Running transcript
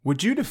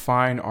Would you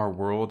define our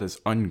world as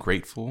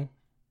ungrateful?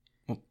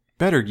 Well,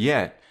 better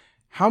yet,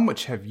 how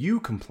much have you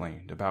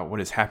complained about what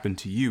has happened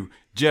to you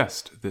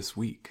just this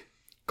week?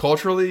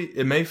 Culturally,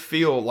 it may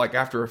feel like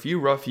after a few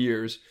rough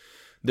years,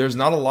 there's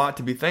not a lot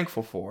to be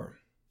thankful for.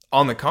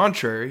 On the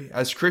contrary,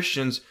 as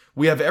Christians,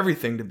 we have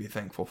everything to be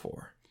thankful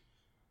for.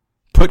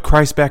 Put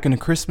Christ back into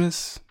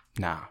Christmas?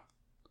 Nah.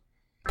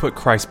 Put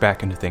Christ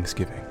back into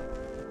Thanksgiving.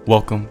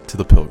 Welcome to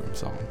the Pilgrim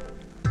Song.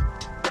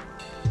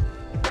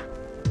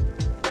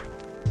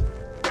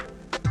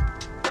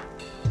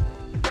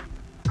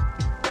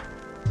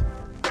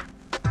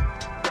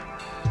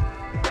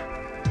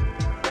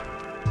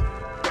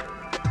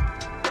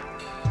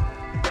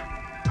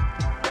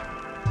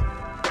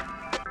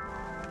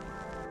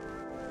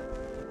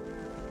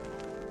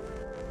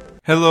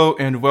 Hello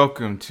and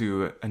welcome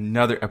to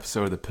another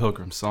episode of the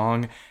Pilgrim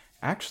Song.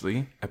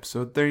 Actually,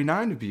 episode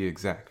 39 to be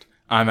exact.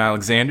 I'm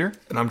Alexander.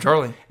 And I'm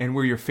Charlie. And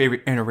we're your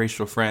favorite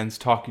interracial friends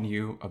talking to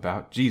you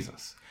about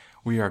Jesus.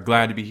 We are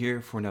glad to be here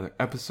for another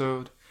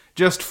episode.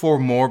 Just 4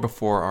 more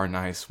before our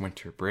nice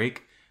winter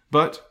break.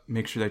 But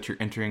make sure that you're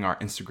entering our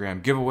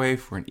Instagram giveaway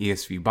for an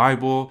ESV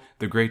Bible,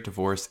 The Great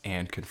Divorce,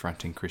 and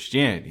Confronting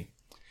Christianity.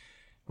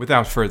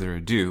 Without further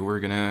ado,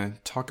 we're going to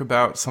talk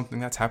about something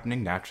that's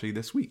happening naturally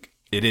this week.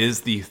 It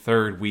is the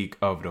 3rd week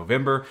of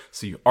November,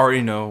 so you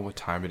already know what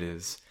time it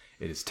is.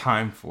 It is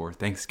time for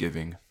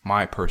Thanksgiving,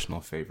 my personal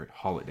favorite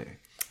holiday.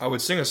 I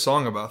would sing a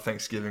song about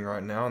Thanksgiving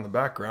right now in the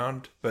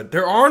background, but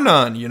there are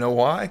none. You know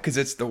why? Because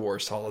it's the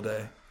worst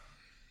holiday.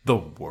 The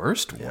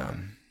worst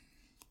one?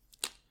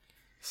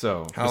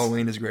 So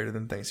Halloween is greater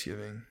than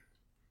Thanksgiving.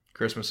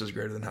 Christmas is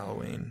greater than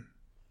Halloween.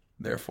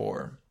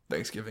 Therefore,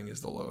 Thanksgiving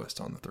is the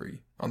lowest on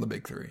the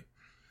big 3.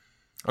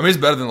 I mean, it's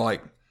better than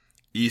like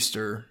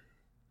Easter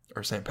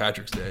or St.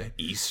 Patrick's Day.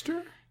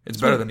 Easter? It's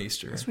better than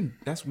Easter.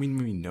 That's when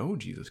we know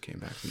Jesus came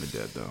back from the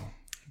dead, though.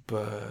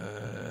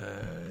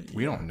 But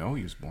we don't know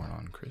he was born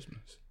on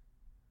Christmas.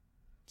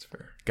 It's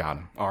fair. Got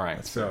him. All right.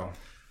 That's so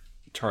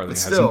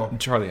fair.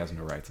 Charlie has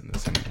no rights in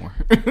this anymore.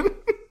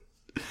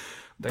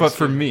 But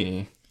for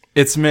me,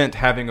 it's meant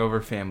having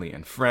over family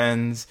and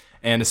friends,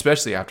 and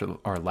especially after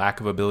our lack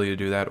of ability to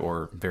do that,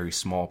 or very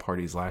small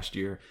parties last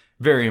year,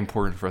 very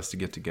important for us to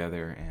get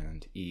together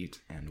and eat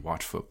and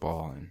watch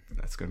football, and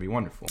that's going to be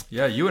wonderful.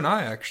 Yeah, you and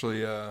I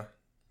actually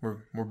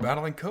were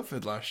battling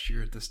COVID last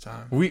year at this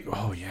time. We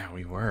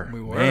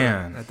were.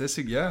 Man. At this,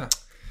 yeah.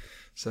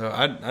 So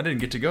I didn't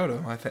get to go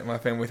to my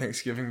family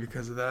Thanksgiving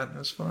because of that. It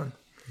was fun.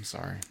 I'm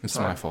sorry. It's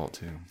my fault,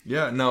 too.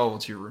 Yeah, no,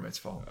 it's your roommate's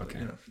fault. Okay,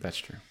 but, that's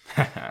true.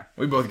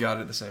 We both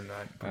got it the same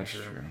night. That's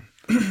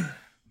true.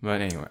 But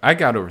anyway, I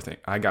got over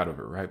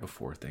it right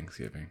before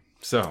Thanksgiving.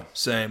 So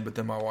same, but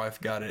then my wife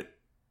got it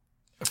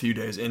a few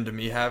days into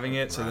me having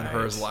it, so then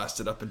hers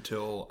lasted up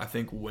until I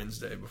think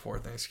Wednesday before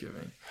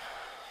Thanksgiving.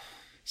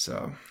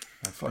 So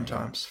fun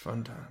times.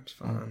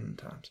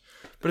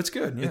 But it's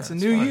good. Yeah, it's a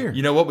new year.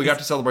 You know what? We got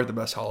to celebrate the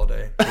best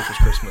holiday, which was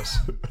Christmas.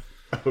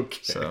 Okay.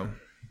 So,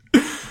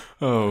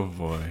 oh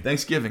boy,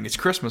 Thanksgiving. It's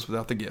Christmas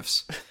without the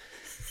gifts.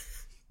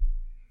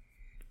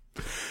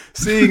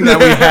 Seeing that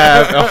we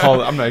have a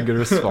holiday, I'm not going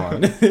to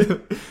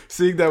respond.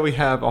 Seeing that we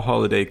have a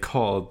holiday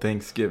called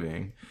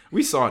Thanksgiving,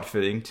 we saw it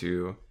fitting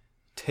to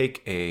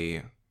take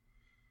a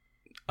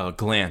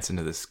glance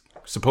into this.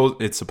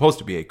 It's supposed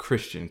to be a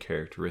Christian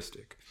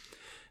characteristic.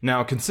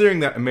 Now, considering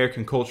that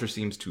American culture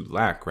seems to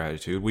lack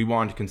gratitude, we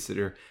wanted to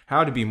consider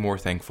how to be more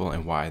thankful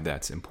and why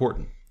that's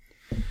important.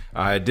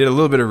 I did a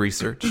little bit of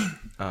research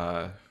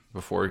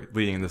before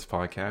leading this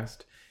podcast,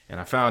 and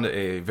I found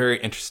a very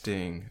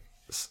interesting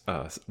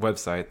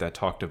website that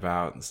talked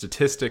about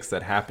statistics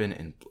that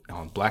happen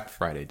on Black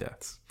Friday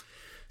deaths.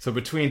 So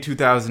between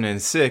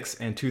 2006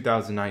 and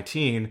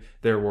 2019,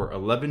 there were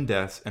 11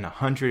 deaths and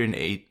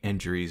 108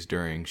 injuries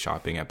during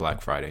shopping at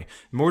Black Friday.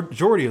 The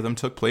majority of them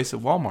took place at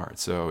Walmart.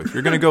 So if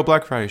you're going to go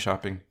Black Friday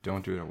shopping,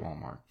 don't do it at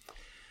Walmart.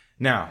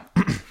 Now,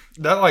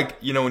 that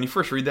when you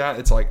first read that,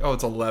 it's like, oh,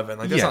 it's 11.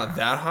 Like, that's not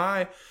that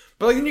high.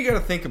 But then you got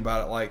to think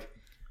about it. Like,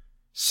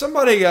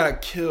 somebody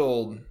got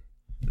killed.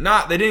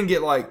 They didn't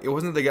get it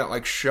wasn't that they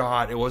got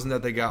shot. It wasn't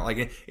that they got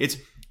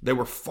they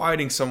were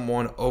fighting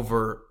someone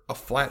over a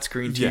flat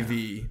screen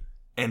TV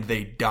and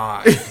they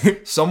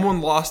died. Someone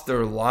lost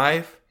their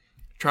life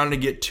trying to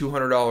get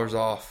 $200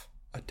 off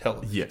a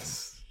television.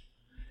 Yes.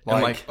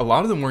 And a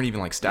lot of them weren't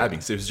even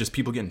stabbing. So it was just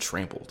people getting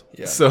trampled.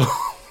 Yeah. So,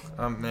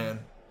 man.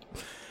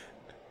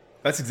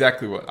 That's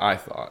exactly what I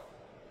thought.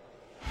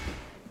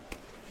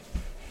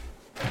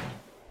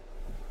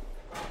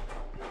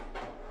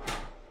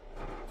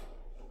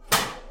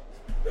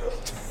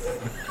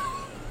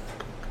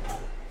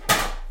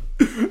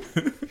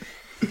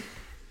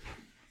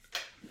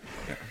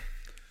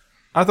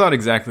 I thought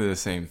exactly the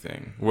same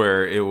thing,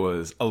 where it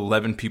was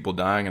 11 people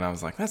dying, and I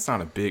was like, that's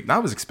not I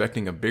was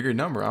expecting a bigger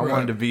number. I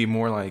wanted to be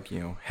more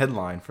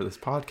headline for this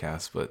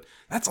podcast, but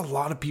that's a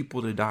lot of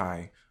people to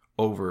die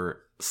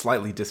over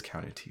slightly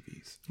discounted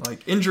TVs.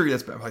 Injury,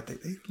 that's bad.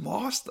 They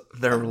lost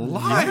their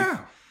life.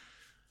 Yeah.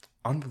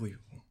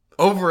 Unbelievable.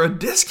 over a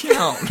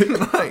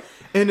discount. Like,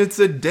 and it's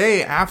a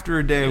day after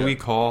a day we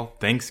call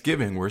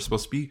Thanksgiving. We're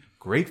supposed to be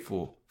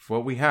grateful for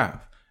what we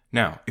have.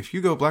 Now, if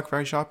you go Black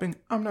Friday shopping,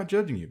 I'm not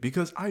judging you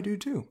because I do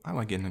too. I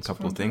like getting a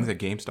couple of things at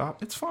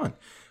GameStop. It's fun.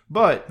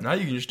 But now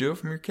you can just do it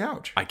from your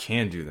couch. I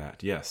can do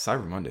that. Yes,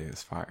 Cyber Monday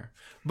is fire.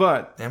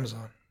 But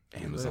Amazon.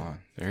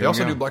 They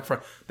also do Black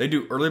Friday. They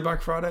do early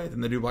Black Friday,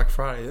 then they do Black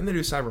Friday, then they do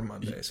Cyber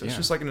Monday. So it's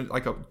just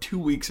like 2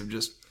 weeks of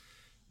just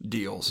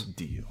deals.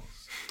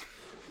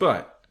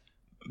 But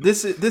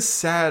this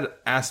sad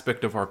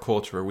aspect of our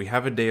culture, we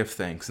have a day of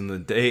thanks, and the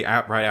day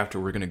right after,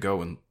 we're going to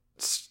go and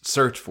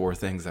search for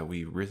things that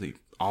we really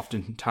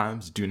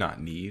oftentimes do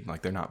not need.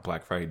 Like, they're not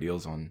Black Friday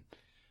deals on,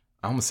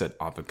 I almost said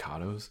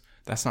avocados.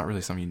 That's not really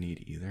something you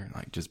need either.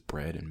 Like, just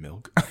bread and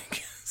milk, I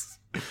guess.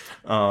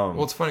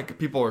 Well, it's funny.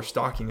 People are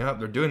stocking up.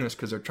 They're doing this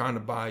because they're trying to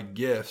buy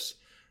gifts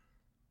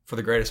for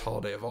the greatest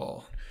holiday of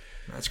all.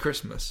 That's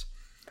Christmas.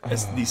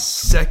 It's the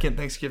second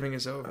Thanksgiving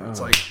is over.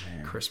 It's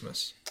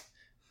Christmas.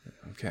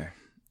 Okay.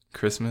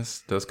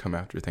 Christmas does come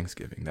after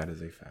Thanksgiving. That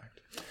is a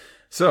fact.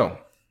 So,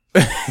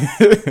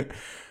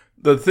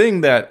 the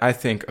thing that I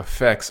think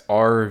affects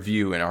our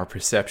view and our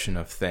perception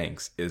of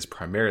thanks is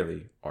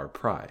primarily our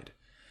pride.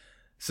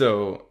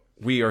 So,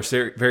 we are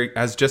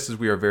just as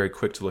we are very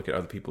quick to look at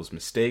other people's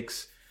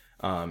mistakes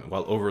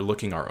while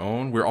overlooking our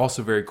own, we're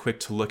also very quick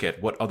to look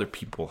at what other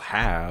people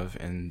have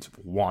and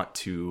want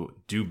to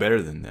do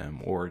better than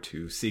them or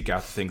to seek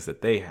out the things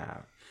that they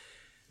have.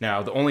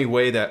 Now, the only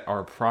way that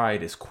our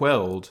pride is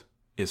quelled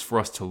is for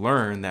us to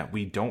learn that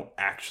we don't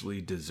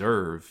actually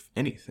deserve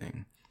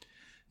anything.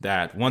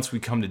 That once we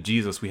come to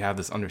Jesus, we have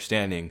this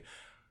understanding,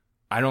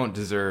 I don't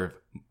deserve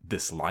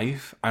this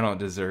life. I don't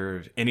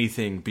deserve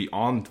anything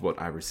beyond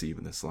what I receive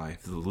in this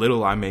life. The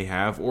little I may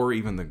have, or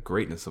even the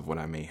greatness of what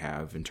I may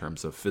have in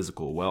terms of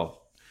physical wealth,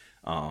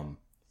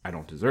 I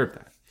don't deserve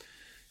that.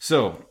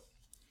 So,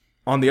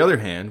 on the other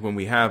hand, when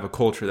we have a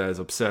culture that is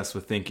obsessed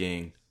with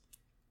thinking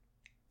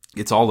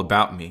it's all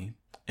about me,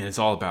 and it's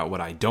all about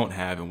what I don't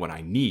have and what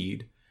I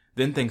need,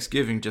 then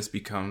Thanksgiving just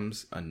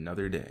becomes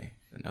another day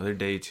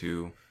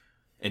to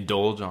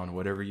indulge on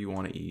whatever you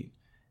want to eat,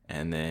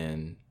 and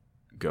then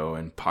go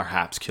and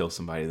perhaps kill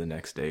somebody the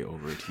next day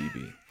over a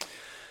TV.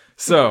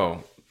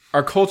 So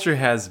our culture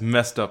has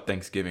messed up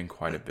Thanksgiving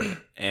quite a bit.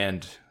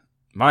 And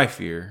my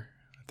fear,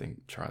 I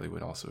think Charlie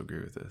would also agree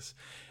with this,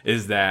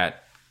 is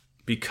that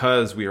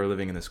because we are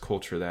living in this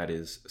culture that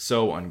is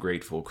so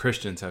ungrateful,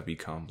 Christians have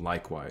become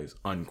likewise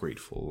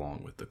ungrateful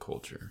along with the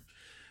culture.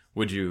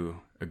 Would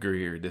you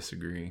agree or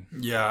disagree?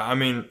 Yeah, I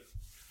mean,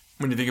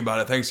 when you think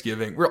about it,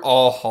 Thanksgiving,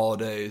 all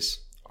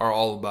holidays are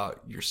all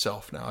about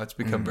yourself now. It's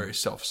become very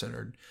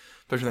self-centered,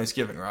 especially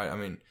Thanksgiving, right? I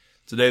mean,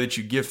 it's a day that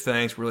you give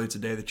thanks. Really, it's a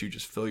day that you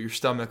just fill your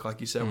stomach, like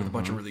you said, with a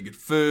bunch of really good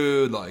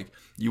food. Like,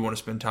 you want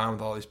to spend time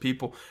with all these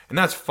people. And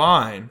that's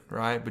fine,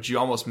 right? But you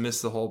almost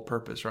miss the whole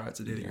purpose, right?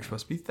 It's a day that you're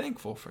supposed to be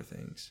thankful for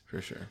things.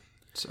 For sure.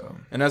 So,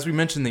 and as we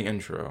mentioned in the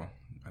intro,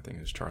 I think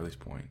it was Charlie's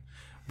point,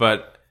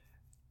 but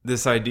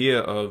this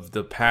idea of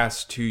the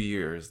past 2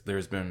 years,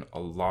 there's been a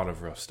lot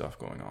of rough stuff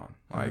going on.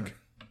 Like,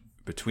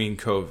 between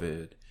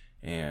COVID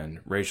and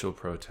racial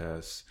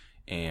protests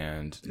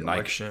and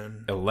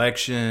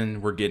election,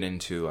 we're getting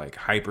into like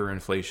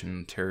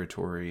hyperinflation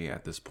territory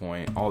at this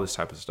point, all this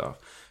type of stuff.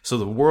 So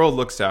the world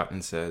looks out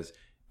and says,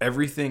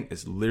 everything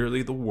is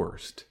literally the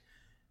worst.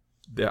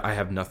 That I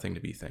have nothing to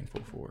be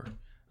thankful for.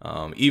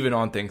 Even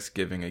on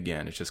Thanksgiving,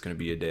 again, it's just going to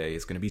be a day.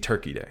 It's going to be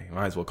Turkey Day.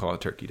 Might as well call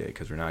it Turkey Day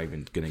because we're not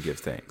even going to give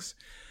thanks.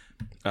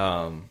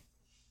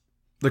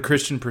 The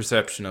Christian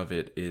perception of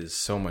it is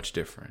so much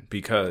different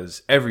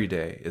because every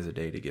day is a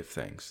day to give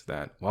thanks.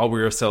 That while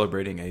we are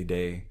celebrating a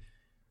day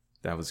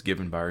that was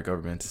given by our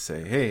government to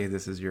say, hey,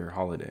 this is your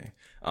holiday.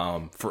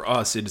 For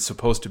us, it is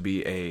supposed to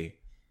be a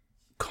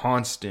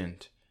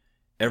constant,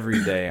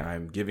 every day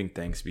I'm giving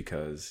thanks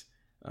because,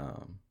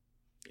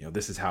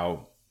 this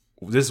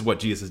is what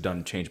Jesus has done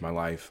to change my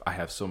life. I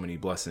have so many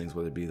blessings,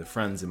 whether it be the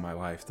friends in my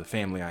life, the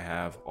family I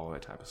have, all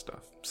that type of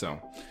stuff. So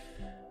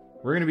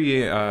we're going to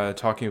be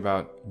talking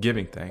about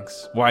giving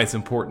thanks, why it's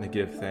important to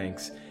give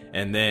thanks,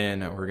 and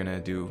then we're going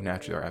to do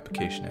naturally our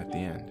application at the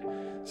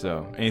end.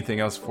 So anything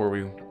else before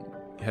we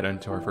head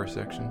into our first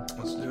section?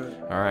 Let's do it.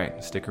 All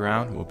right, stick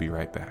around. We'll be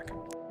right back.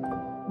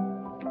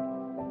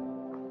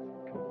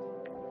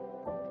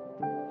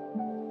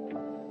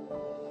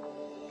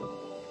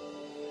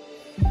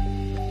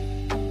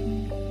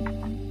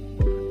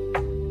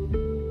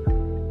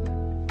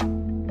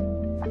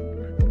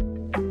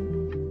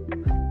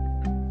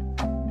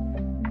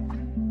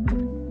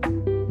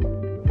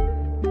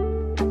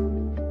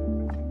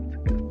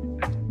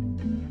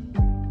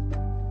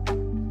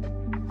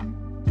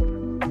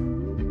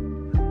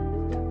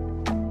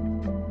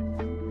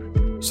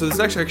 So this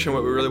next section,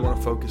 what we really want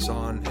to focus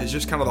on is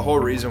just kind of the whole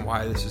reason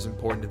why this is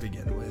important to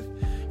begin with.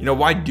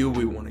 Why do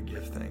we want to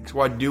give thanks?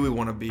 Why do we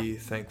want to be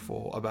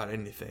thankful about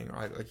anything,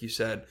 right? Like you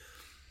said,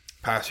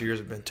 past years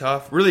have been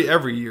tough. Really,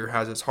 every year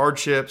has its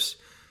hardships,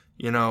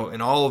 in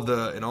all of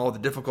the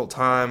difficult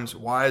times.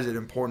 Why is it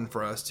important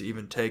for us to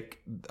even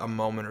take a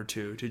moment or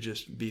two to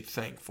just be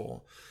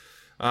thankful?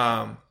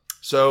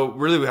 So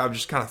really we have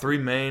just kind of three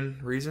main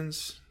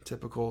reasons.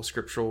 Typical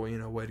scriptural,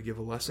 way to give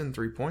a lesson,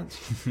 3 points.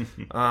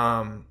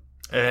 And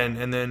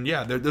then,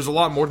 there's a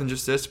lot more than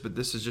just this, but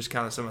this is just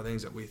kind of some of the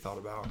things that we thought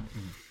about.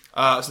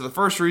 So the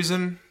first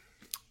reason,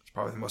 it's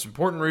probably the most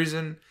important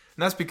reason, and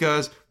that's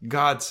because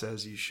God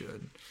says you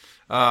should.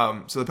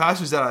 So the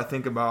passage that I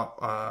think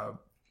about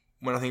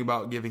when I think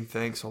about giving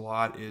thanks a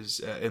lot is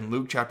in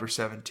Luke chapter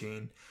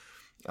 17.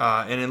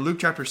 And in Luke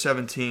chapter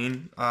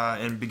 17,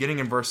 and beginning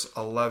in verse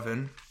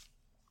 11,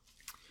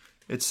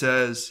 it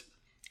says,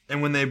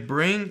 and when they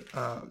bring,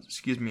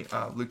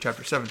 Luke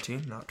chapter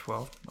 17, not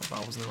 12. My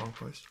Bible's in the wrong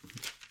place.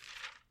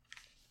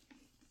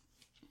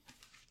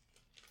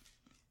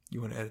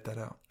 You want to edit that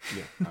out?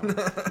 Yeah,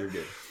 you're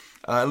good.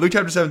 Luke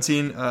chapter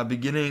 17,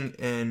 beginning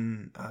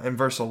in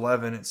verse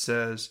 11, it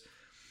says,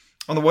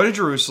 on the way to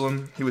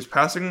Jerusalem, he was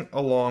passing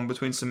along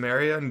between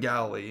Samaria and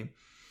Galilee,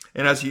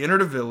 and as he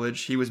entered a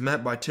village, he was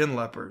met by 10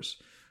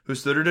 lepers, who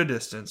stood at a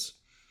distance,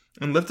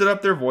 and lifted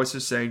up their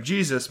voices, saying,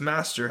 Jesus,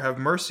 Master, have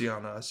mercy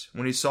on us.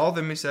 When he saw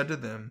them, he said to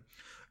them,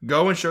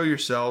 go and show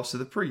yourselves to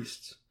the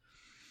priests.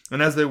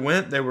 And as they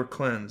went, they were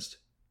cleansed.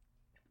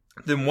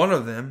 Then one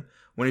of them,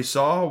 when he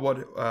saw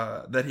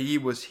that he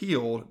was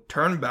healed,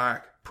 turned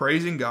back,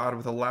 praising God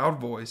with a loud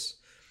voice,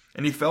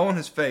 and he fell on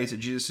his face at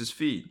Jesus'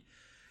 feet,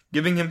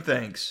 giving him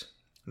thanks.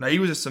 Now he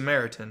was a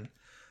Samaritan.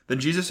 Then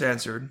Jesus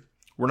answered,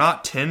 were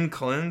not 10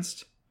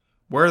 cleansed?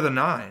 Where are the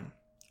 9?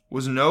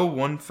 Was no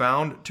one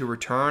found to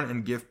return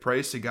and give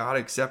praise to God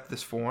except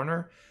this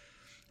foreigner?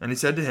 And he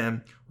said to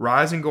him,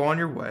 rise and go on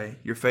your way.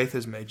 Your faith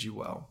has made you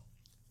well.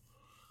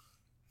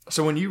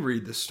 So when you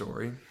read this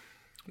story,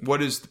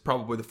 what is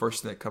probably the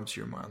first thing that comes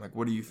to your mind? Like,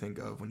 what do you think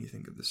of when you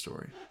think of this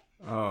story?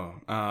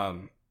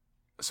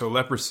 So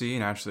leprosy,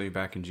 naturally,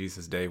 back in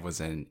Jesus' day, was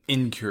an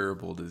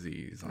incurable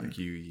disease. Like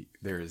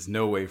there is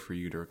no way for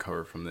you to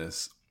recover from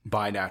this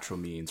by natural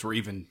means or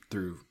even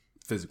through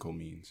physical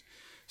means.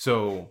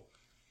 So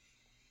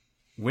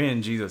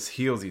when Jesus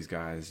heals these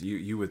guys,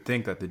 you would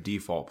think that the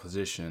default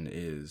position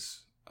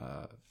is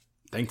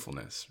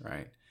thankfulness,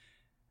 right?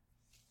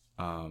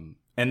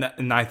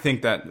 And I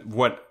think that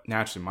what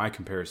naturally my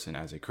comparison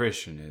as a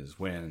Christian is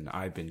when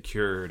I've been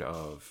cured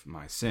of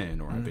my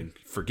sin or I've been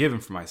forgiven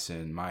for my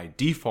sin, my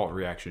default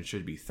reaction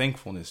should be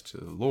thankfulness to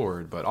the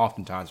Lord. But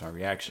oftentimes my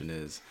reaction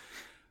is,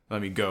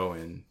 let me go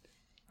and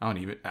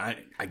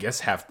I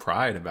guess have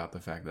pride about the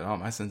fact that,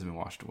 my sins have been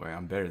washed away.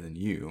 I'm better than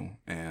you.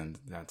 And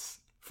that's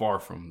far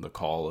from the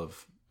call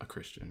of a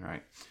Christian,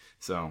 right?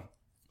 So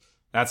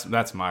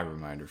that's my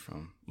reminder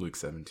from Luke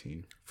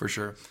 17. For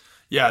sure.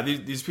 Yeah,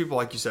 these people,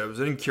 like you said, it was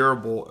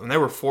incurable, and they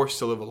were forced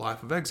to live a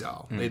life of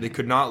exile. They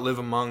could not live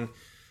among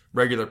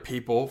regular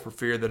people for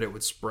fear that it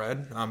would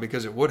spread,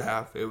 because it would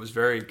have. It was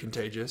very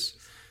contagious.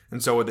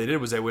 And so what they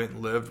did was they went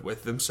and lived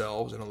with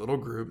themselves in a little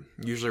group,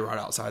 usually right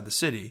outside the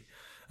city.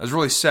 It was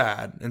really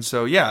sad. And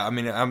so,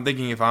 I'm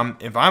thinking if I'm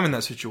in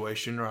that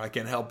situation, or I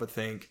can't help but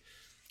think,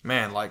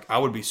 man, like I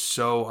would be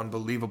so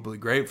unbelievably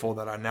grateful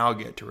that I now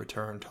get to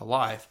return to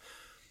life.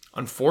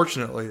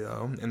 Unfortunately,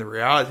 though, in the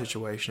reality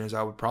situation is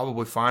I would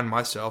probably find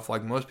myself,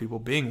 like most people,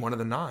 being one of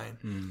the 9.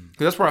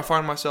 Because that's where I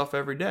find myself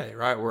every day,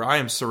 right? Where I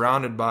am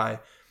surrounded by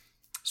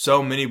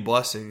so many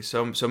blessings,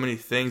 so many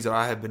things that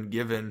I have been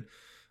given,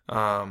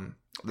 that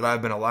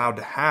I've been allowed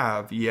to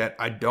have, yet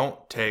I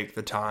don't take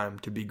the time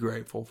to be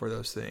grateful for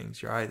those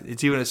things, right?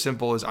 It's even as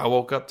simple as I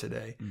woke up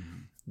today.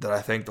 That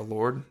I thank the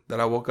Lord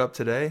that I woke up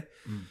today.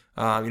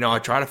 I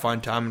try to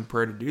find time in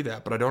prayer to do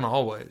that, but I don't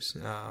always.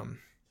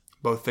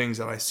 Both things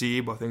that I see,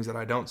 both things that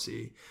I don't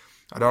see.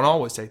 I don't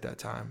always take that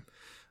time.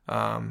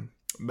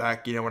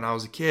 Back, when I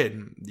was a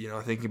kid,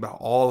 thinking about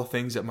all the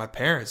things that my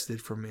parents did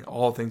for me,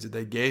 all the things that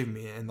they gave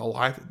me, and the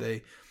life that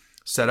they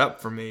set up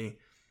for me,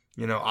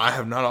 I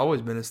have not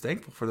always been as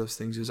thankful for those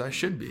things as I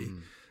should be.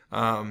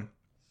 And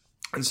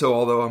so,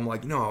 although I'm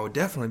like, I would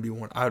definitely be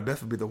one. I would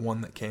definitely be the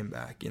one that came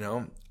back.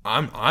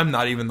 I'm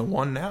not even the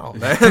one now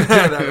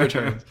that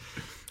returns.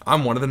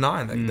 I'm one of the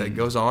 9 that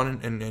goes on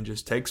and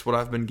just takes what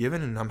I've been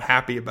given, and I'm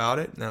happy about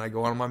it, and then I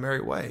go on my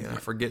merry way, and I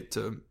forget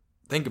to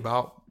think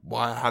about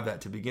why I have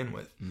that to begin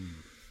with.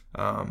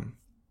 And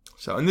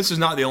this is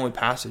not the only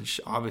passage,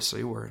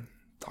 obviously, where it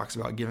talks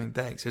about giving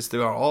thanks. It's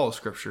throughout all of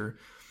Scripture.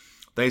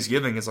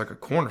 Thanksgiving is like a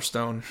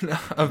cornerstone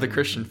of the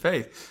Christian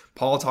faith.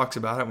 Paul talks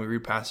about it when we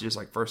read passages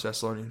like 1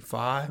 Thessalonians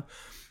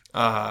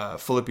 5,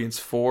 Philippians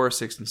 4,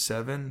 6, and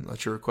 7.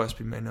 Let your requests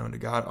be made known to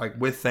God. Like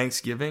with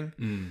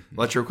thanksgiving,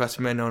 let your requests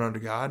be made known unto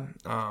God.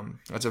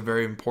 That's a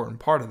very important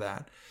part of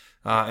that.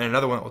 And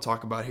another one that we'll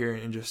talk about here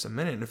in just a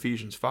minute in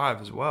Ephesians 5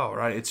 as well,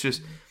 right?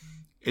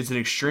 It's an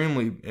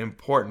extremely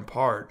important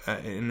part,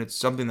 and it's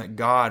something that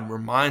God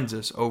reminds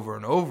us over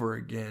and over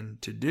again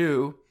to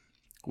do,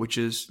 which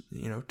is,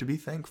 to be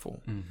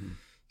thankful.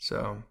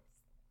 So,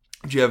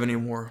 do you have any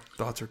more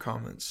thoughts or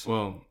comments?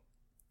 Well,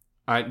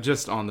 I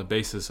just on the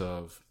basis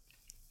of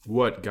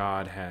what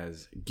God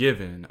has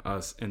given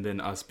us and then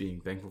us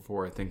being thankful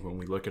for, I think when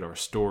we look at our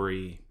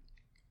story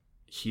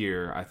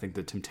here, I think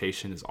the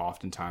temptation is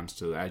oftentimes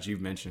to, as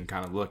you've mentioned,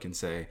 kind of look and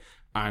say,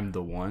 I'm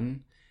the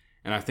one.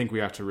 And I think we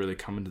have to really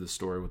come into the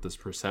story with this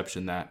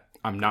perception that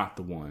I'm not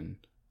the one.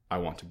 I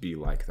want to be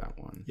like that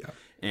one. Yeah.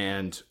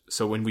 And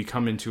so when we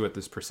come into it,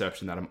 this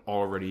perception that I'm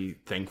already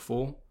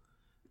thankful,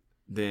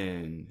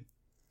 then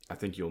I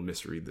think you'll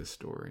misread this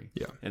story.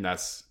 Yeah. And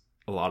that's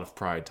a lot of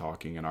pride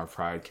talking, and our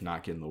pride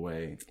cannot get in the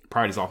way.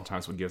 Pride is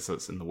oftentimes what gets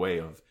us in the way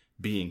of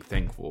being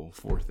thankful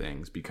for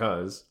things,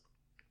 because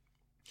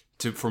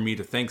for me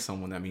to thank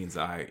someone, that means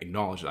I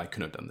acknowledge that I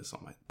couldn't have done this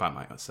by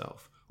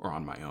myself or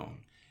on my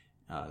own.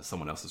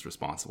 Someone else is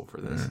responsible for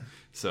this. Mm-hmm.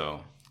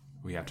 So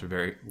we have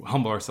to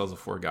humble ourselves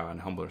before God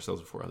and humble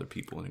ourselves before other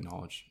people and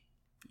acknowledge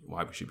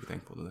why we should be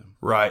thankful to them.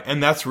 Right.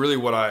 And that's really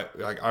what I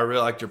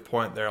really liked your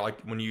point there.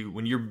 Like when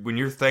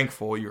you're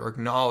thankful, you're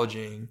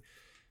acknowledging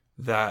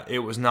that it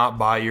was not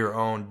by your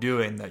own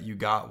doing that you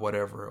got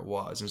whatever it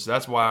was. And so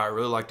that's why I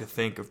really like to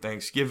think of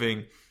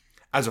Thanksgiving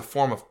as a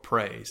form of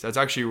praise. That's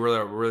actually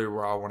really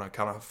where I want to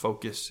kind of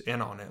focus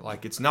in on it.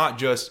 Like, it's not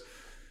just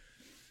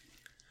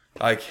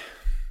like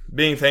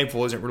being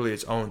thankful isn't really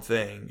its own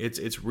thing. It's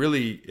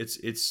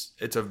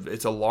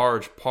a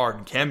large part,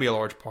 and can be a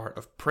large part,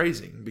 of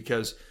praising,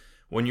 because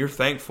when you're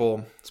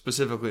thankful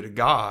specifically to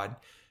God,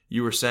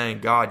 you were saying,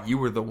 God, you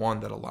were the one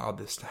that allowed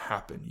this to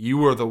happen. You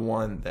were the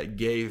one that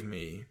gave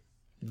me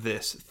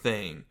this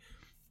thing.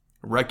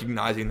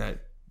 Recognizing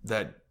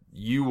that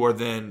you are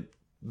then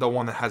the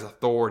one that has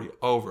authority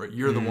over it.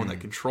 You're the one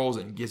that controls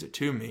it and gives it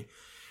to me.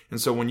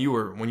 And so when you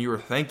were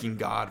thanking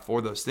God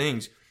for those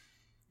things,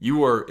 you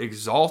were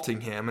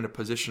exalting him in a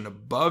position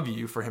above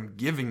you for him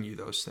giving you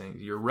those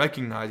things. You're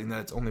recognizing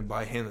that it's only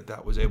by him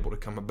that was able to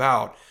come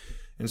about.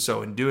 And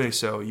so in doing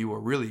so,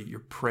 you're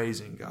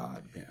praising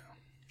God. Yeah.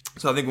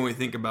 So I think when we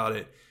think about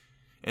it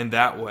in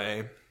that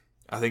way,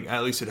 I think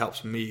at least it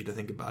helps me to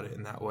think about it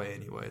in that way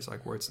anyways.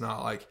 Like, where it's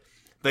not like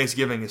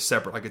Thanksgiving is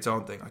separate, like its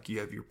own thing. Like, you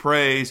have your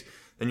praise,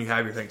 then you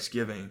have your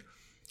Thanksgiving.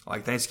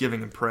 Like,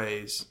 Thanksgiving and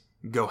praise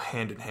go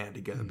hand in hand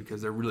together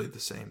because they're really the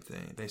same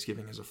thing.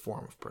 Thanksgiving is a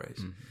form of praise.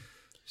 Mm-hmm.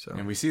 So,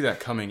 and we see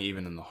that coming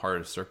even in the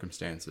hardest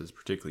circumstances.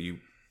 Particularly, you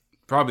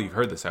probably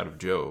heard this out of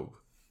Job,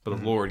 but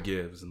the Lord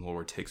gives and the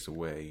Lord takes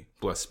away.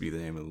 Blessed be the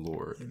name of the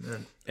Lord.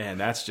 Amen. And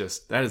that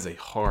is a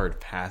hard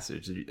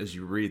passage as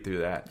you read through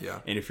that. Yeah.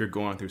 And if you're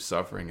going through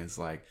suffering, it's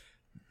like,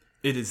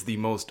 it is the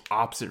most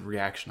opposite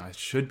reaction I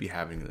should be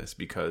having to this,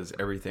 because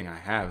everything I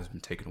have has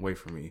been taken away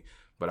from me.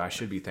 But I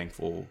should be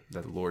thankful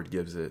that the Lord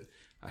gives it.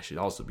 I should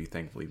also be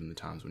thankful even the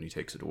times when he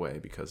takes it away,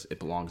 because it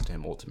belongs to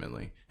him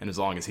ultimately. And as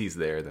long as he's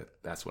there,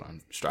 that's what I'm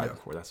striving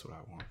for. That's what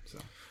I want. So,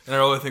 and I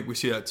really think we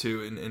see that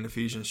too in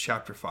Ephesians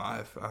chapter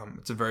 5.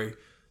 It's a very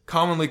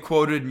commonly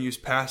quoted and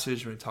used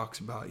passage when it talks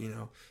about,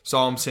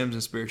 psalms, hymns,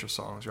 and spiritual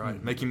songs, right?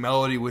 Mm-hmm. Making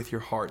melody with your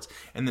hearts.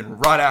 And then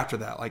right after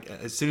that, like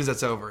as soon as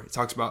that's over, it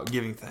talks about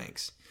giving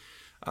thanks.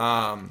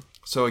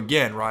 So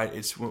again, right,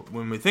 it's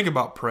when we think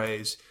about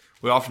praise,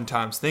 we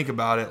oftentimes think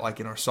about it like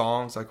in our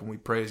songs, like when we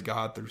praise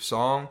God through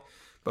song.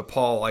 But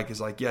Paul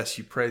is like, yes,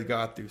 you praise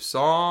God through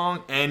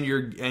song, and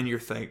you're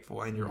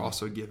thankful, and you're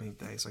also giving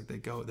thanks. Like they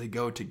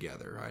go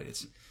together,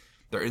 right?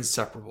 They're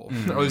inseparable,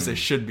 or at least they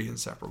should be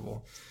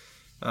inseparable.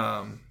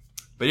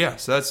 But yeah,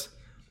 so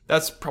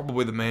that's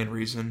probably the main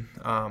reason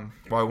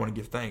why I want to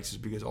give thanks, is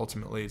because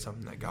ultimately it's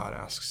something that God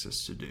asks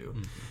us to do.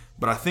 Mm-hmm.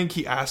 But I think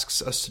he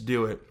asks us to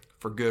do it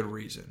for good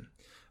reason,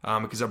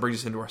 because that brings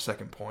us into our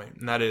second point,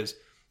 and that is,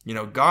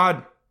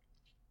 God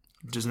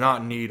does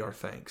not need our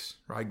thanks,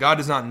 right? God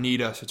does not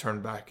need us to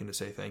turn back and to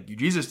say thank you.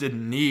 Jesus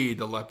didn't need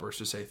the lepers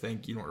to say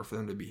thank you in order for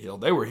them to be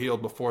healed. They were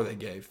healed before they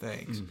gave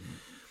thanks.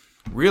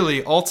 Mm-hmm.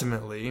 Really,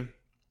 ultimately,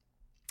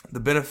 the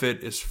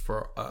benefit is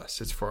for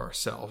us. It's for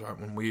ourselves, right?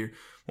 When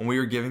we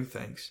are giving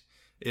thanks,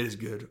 it is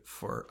good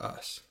for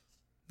us.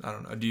 I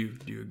don't know. Do you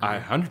agree? I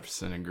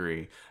 100%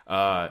 agree.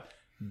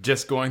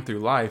 Just going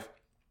through life,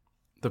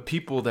 the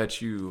people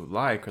that you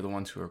like are the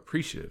ones who are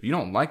appreciative. You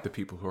don't like the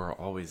people who are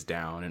always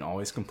down and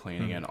always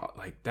complaining, and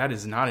that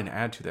is not an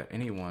attitude that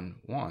anyone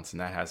wants,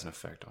 and that has an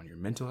effect on your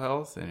mental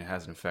health, and it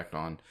has an effect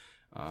on,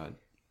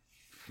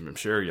 I'm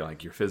sure,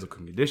 your physical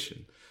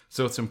condition.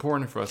 So it's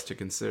important for us to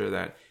consider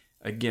that,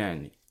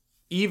 again,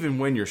 even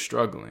when you're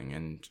struggling,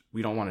 and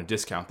we don't want to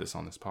discount this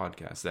on this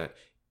podcast, that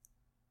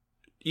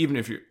even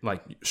if you're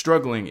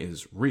struggling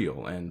is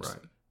real, and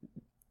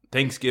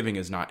Thanksgiving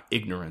is not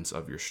ignorance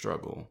of your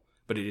struggle,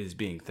 but it is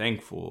being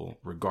thankful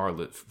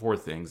regardless for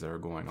things that are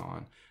going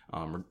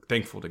on.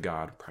 Thankful to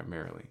God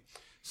primarily.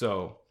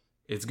 So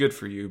it's good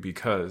for you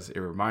because it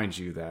reminds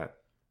you that,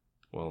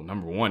 well,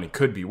 number one, it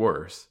could be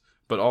worse,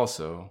 but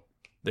also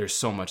there's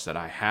so much that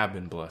I have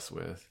been blessed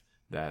with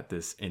that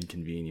this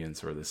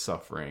inconvenience or this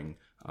suffering,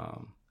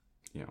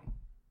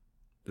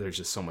 there's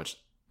just so much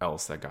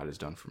else that God has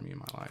done for me in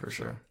my life. For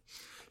sure.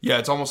 Yeah,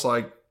 it's almost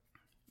like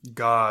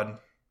God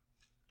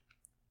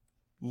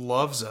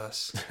loves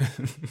us.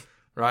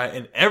 Right?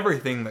 And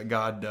everything that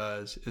God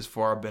does is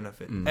for our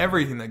benefit. Mm-hmm.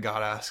 Everything that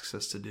God asks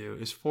us to do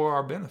is for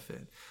our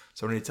benefit.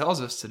 So when he tells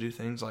us to do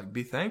things like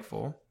be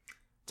thankful,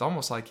 it's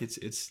almost like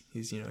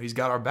he's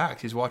got our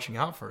backs. He's watching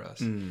out for us.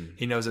 Mm.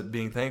 He knows that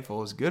being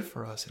thankful is good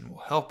for us and will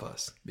help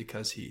us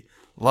because he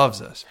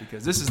loves us.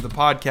 Because this is the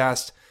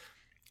podcast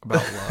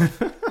about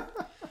love.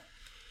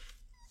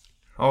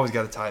 Always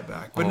got to tie it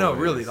back. But no,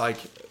 really, like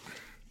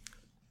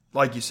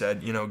you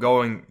said,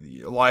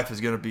 life is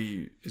going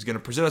to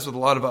present us with a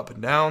lot of up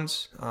and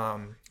downs,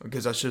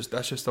 because that's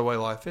just the way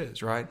life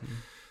is, right?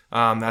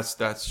 Mm-hmm.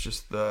 That's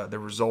just the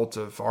result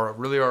of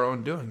our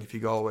own doing, if you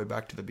go all the way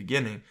back to the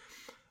beginning.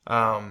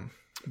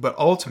 But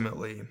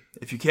ultimately,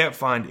 if you can't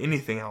find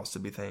anything else to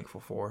be thankful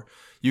for,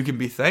 you can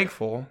be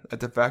thankful at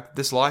the fact that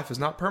this life is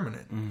not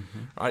permanent. Mm-hmm.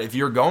 Right? If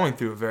you're going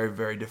through a very,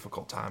 very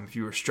difficult time, if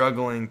you are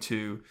struggling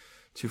to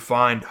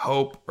find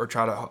hope or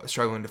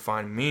struggling to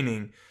find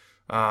meaning,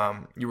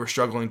 you were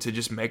struggling to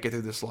just make it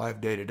through this life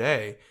day to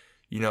day,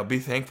 be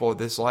thankful that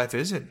this life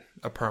isn't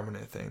a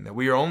permanent thing, that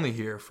we are only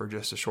here for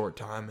just a short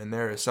time, and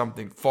there is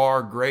something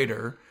far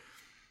greater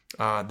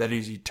that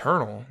is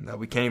eternal, that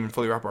we can't even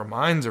fully wrap our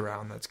minds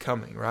around, that's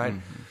coming, right?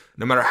 Mm-hmm.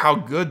 No matter how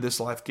good this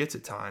life gets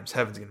at times,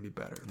 heaven's going to be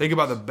better. Think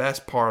about the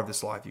best part of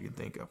this life you can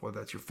think of, whether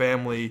that's your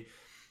family,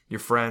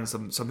 your friends,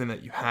 something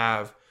that you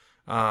have,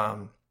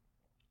 and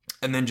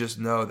then just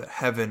know that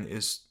heaven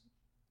is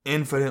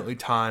infinitely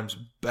times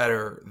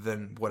better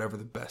than whatever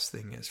the best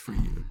thing is for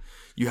you.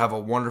 You have a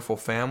wonderful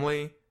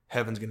family,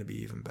 heaven's going to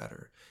be even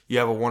better. You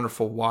have a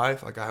wonderful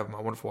wife, like I have my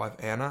wonderful wife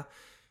Anna,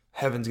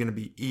 heaven's going to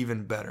be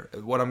even better.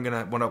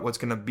 What's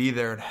going to be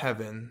there in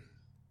heaven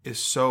is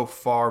so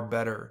far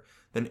better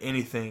than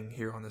anything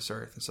here on this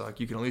earth. And so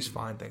you can at least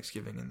find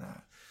Thanksgiving in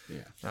that.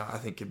 Yeah. I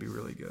think it'd be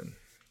really good.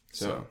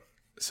 So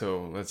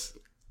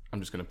I'm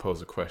just going to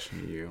pose a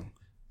question to you.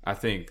 I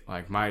think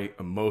my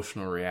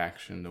emotional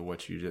reaction to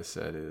what you just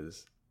said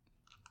is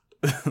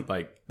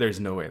there's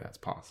no way that's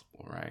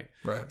possible, right?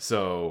 Right.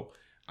 So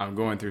I'm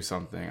going through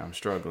something, I'm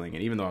struggling,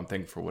 and even though I'm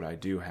thankful for what I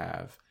do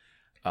have,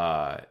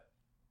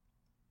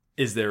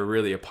 is there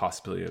really a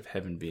possibility of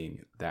heaven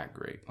being that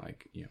great?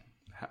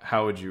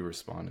 How would you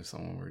respond if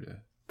someone were to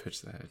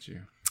pitch that at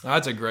you?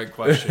 That's a great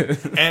question.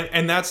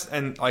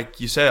 and like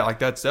you said,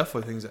 that's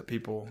definitely things that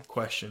people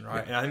question,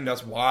 right? Yeah. And I think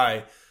that's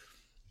why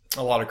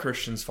a lot of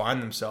Christians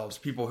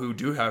people who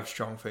do have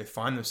strong faith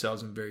find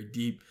themselves in very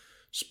deep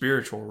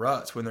spiritual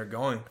ruts when they're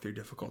going through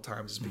difficult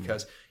times, is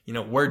because,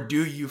 where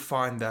do you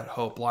find that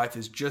hope? Life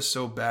is just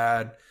so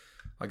bad.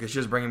 It's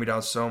just bringing me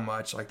down so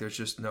much. There's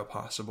just no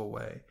possible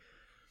way.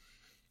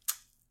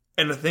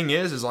 And the thing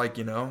is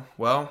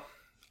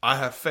I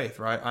have faith,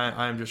 right?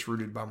 I am just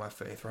rooted by my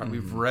faith, right? Mm-hmm.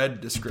 We've read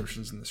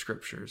descriptions in the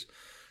scriptures,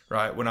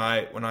 right? When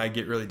I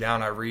get really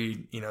down, I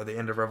read, the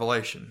end of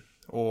Revelation,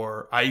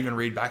 or I even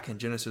read back in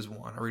Genesis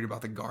 1. I read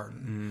about the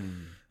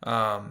garden,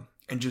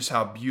 and just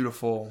how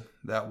beautiful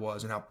that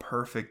was and how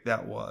perfect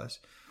that was.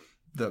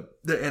 The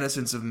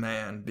innocence of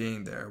man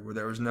being there, where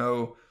there was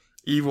no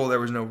evil, there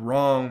was no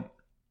wrong.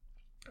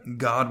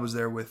 God was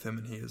there with him,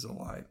 and he is the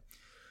light.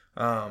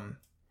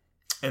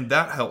 And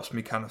that helps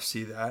me kind of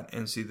see that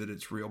and see that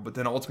it's real. But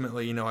then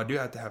ultimately, I do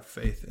have to have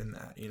faith in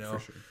that, For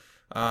sure.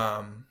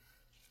 I'm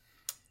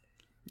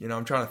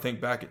trying to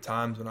think back at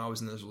times when I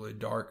was in those really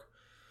dark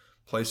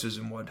places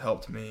and what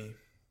helped me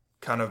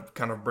kind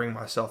of bring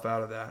myself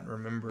out of that and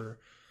remember.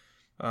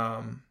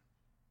 And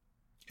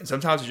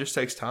sometimes it just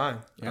takes time.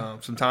 Yeah.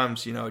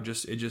 Sometimes,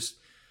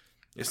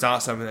 it's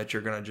not something that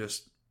you're going to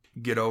just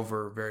get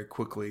over very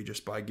quickly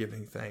just by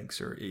giving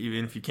thanks, or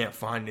even if you can't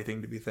find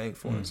anything to be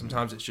thankful. Mm-hmm. And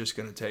sometimes it's just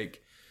going to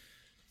take,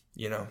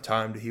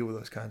 time to heal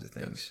those kinds of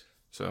things. Yes.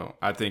 So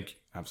I think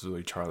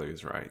absolutely Charlie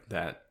is right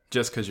that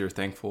just because you're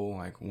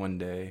thankful one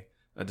day,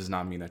 that does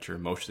not mean that you're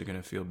emotionally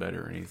going to feel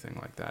better or anything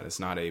like that. It's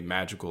not a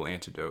magical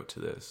antidote to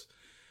this.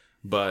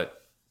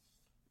 But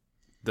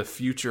the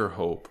future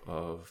hope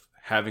of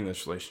having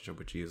this relationship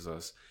with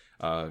Jesus,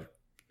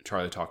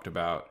 Charlie talked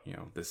about,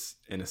 this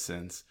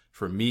innocence.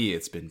 For me,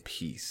 it's been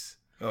peace.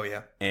 Oh,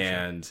 yeah.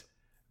 And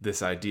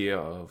this idea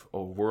of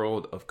a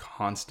world of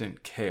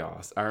constant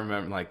chaos. I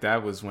remember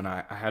that was when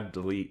I had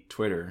to delete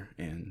Twitter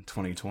in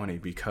 2020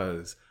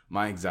 because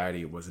my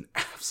anxiety was an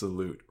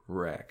absolute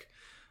wreck.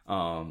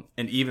 And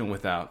even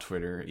without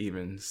Twitter,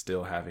 even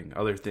still having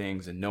other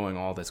things and knowing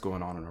all that's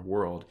going on in our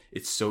world,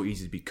 it's so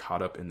easy to be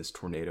caught up in this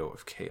tornado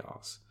of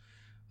chaos.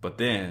 But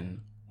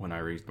then when I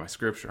read my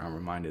scripture, I'm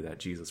reminded that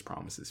Jesus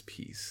promises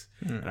peace.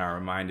 And I'm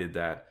reminded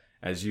that,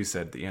 as you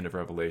said at the end of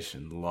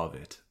Revelation, love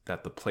it,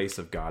 that the place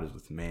of God is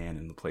with man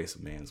and the place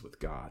of man is with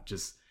God.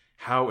 Just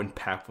how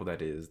impactful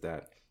that is,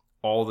 that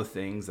all the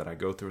things that I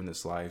go through in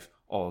this life,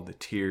 all the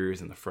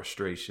tears and the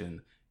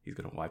frustration, he's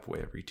going to wipe away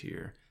every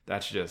tear.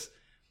 That's just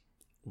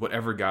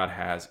whatever God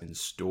has in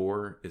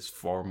store is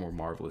far more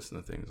marvelous than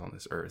the things on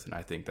this earth. And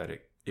I think that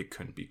it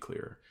couldn't be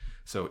clearer.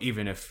 So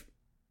even if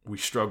we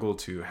struggle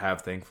to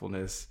have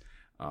thankfulness,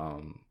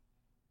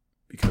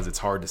 because it's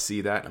hard to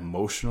see that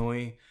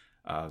emotionally,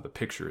 the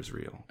picture is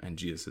real, and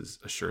Jesus is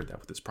assured that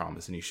with his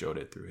promise, and he showed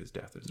it through his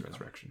death and his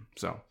resurrection.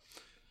 So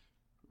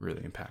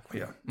really impactful.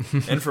 Yeah.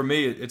 And for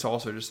me, it's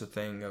also just a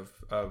thing of,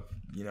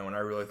 when I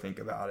really think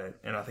about it,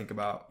 and I think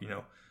about,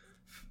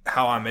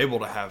 how I'm able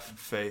to have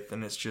faith,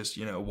 and it's just,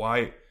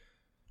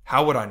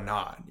 how would I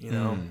not,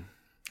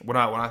 when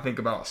I think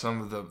about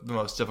some of the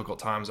most difficult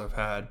times I've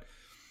had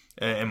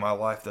in my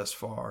life thus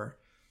far,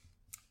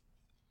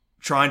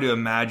 trying to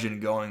imagine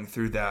going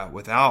through that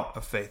without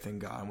a faith in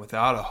God and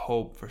without a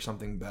hope for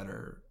something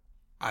better,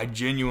 I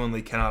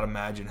genuinely cannot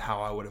imagine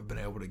how I would have been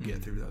able to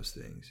get through those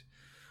things.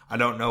 I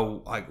don't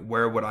know, like,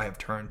 where would I have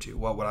turned to?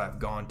 What would I have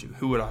gone to?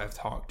 Who would I have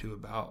talked to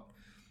about,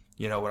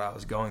 what I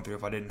was going through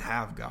if I didn't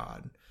have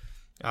God?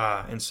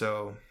 And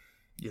so,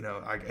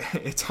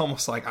 it's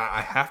almost like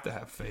I have to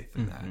have faith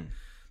in that.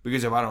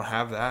 Because if I don't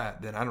have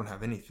that, then I don't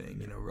have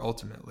anything,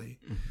 ultimately.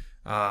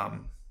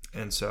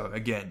 And so,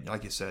 again,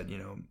 like you said,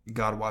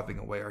 God wiping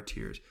away our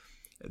tears.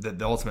 The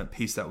ultimate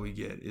peace that we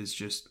get is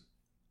just,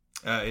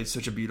 it's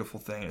such a beautiful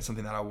thing. It's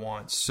something that I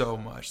want so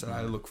much, that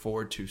I look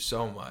forward to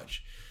so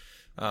much.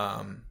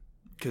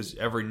 Because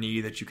every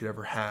need that you could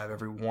ever have,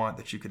 every want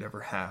that you could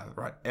ever have,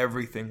 right?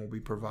 Everything will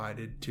be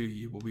provided to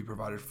you, will be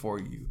provided for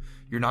you.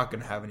 You're not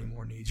going to have any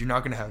more needs. You're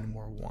not going to have any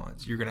more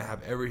wants. You're going to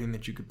have everything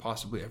that you could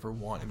possibly ever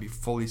want and be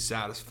fully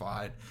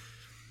satisfied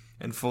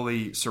and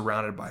fully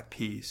surrounded by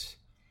peace.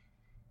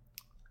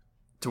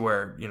 To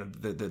where,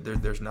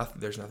 there's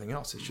nothing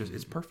else.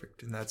 It's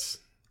perfect. And that's,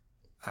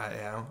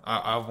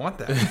 I want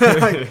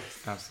that.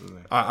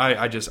 Absolutely.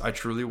 I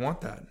truly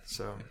want that.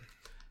 So,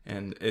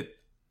 and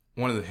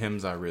one of the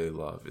hymns I really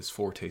love is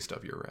 "Foretaste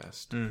of Your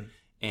Rest,"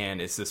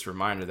 and it's this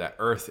reminder that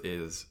Earth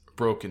is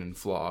broken and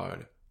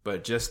flawed,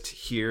 but just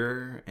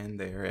here and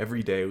there,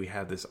 every day, we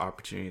have this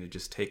opportunity to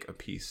just take a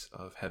piece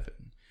of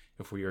heaven.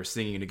 If we are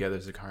singing together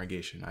as a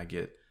congregation, I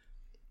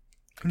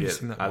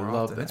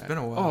love that. It's been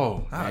a while.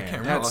 Oh, I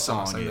can't remember that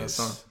song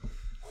is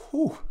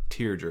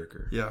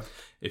tearjerker. Yeah.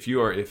 If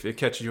it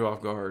catches you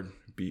off guard,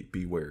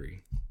 be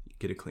wary.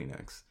 Get a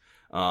Kleenex.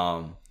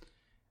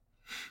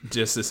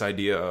 Just this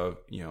idea of,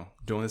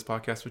 doing this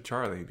podcast with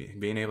Charlie,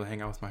 being able to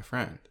hang out with my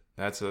friend.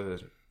 That's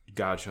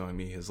God showing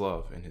me his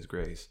love and his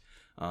grace.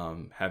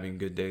 Having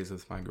good days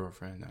with my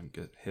girlfriend,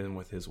 him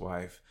with his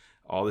wife,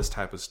 all this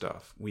type of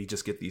stuff. We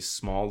just get these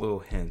small little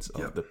hints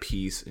of the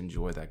peace and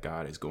joy that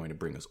God is going to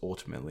bring us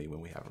ultimately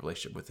when we have a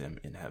relationship with him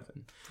in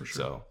heaven. For sure.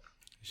 So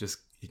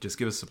it just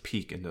gives us a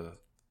peek into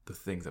the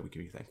things that we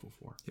can be thankful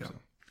for. Yeah.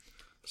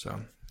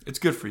 So it's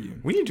good for you.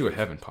 We need to do a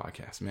heaven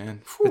podcast,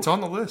 man. Whew. It's on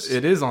the list.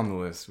 It is on the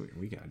list.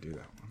 We got to do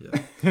that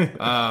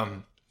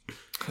one.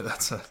 Yeah.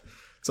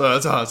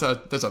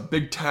 That's a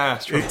big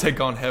task to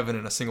take on heaven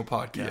in a single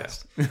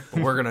podcast. Yeah.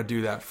 But we're gonna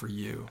do that for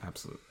you.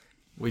 Absolutely.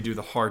 We do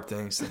the hard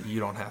things that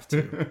you don't have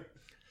to.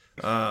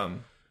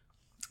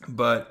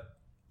 But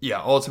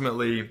yeah,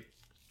 ultimately,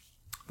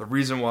 the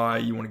reason why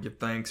you want to give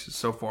thanks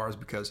so far is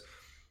because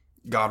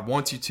God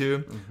wants you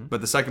to.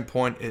 But the second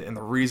point, and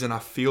the reason I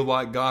feel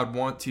like God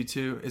wants you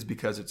to, is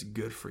because it's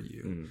good for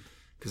you.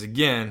 Because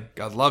again,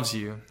 God loves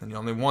you and he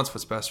only wants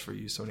what's best for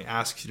you. So when he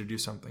asks you to do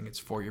something, it's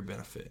for your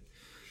benefit.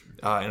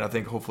 And I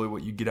think hopefully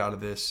what you get out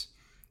of this,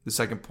 the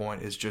second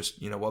point, is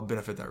just, what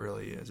benefit that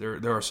really is.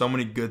 There are so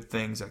many good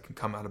things that can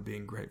come out of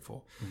being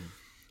grateful.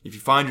 If you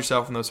find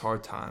yourself in those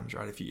hard times,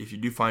 right? If you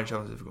do find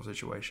yourself in difficult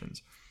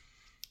situations,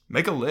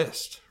 make a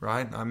list,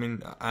 right? I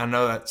mean, I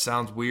know that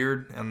sounds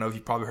weird. I don't know if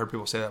you've probably heard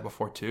people say that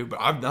before too, but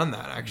I've done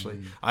that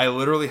actually. I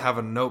literally have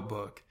a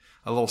notebook,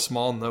 a little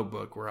small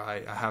notebook where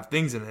I have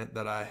things in it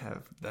that I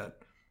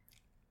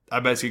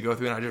basically go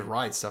through and I just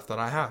write stuff that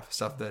I have,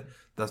 stuff that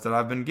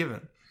I've been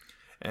given.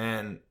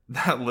 And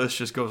that list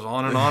just goes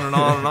on and on and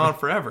on and on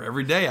forever.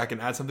 Every day I can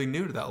add something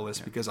new to that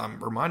list because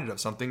I'm reminded of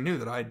something new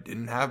that I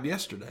didn't have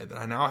yesterday that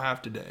I now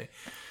have today.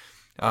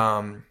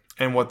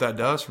 And what that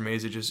does for me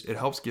is it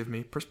helps give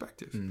me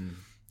perspective.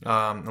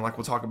 And like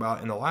we'll talk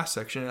about in the last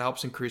section, it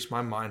helps increase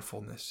my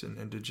mindfulness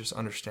and to just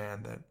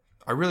understand that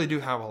I really do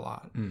have a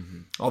lot.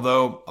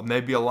 Although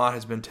maybe a lot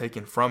has been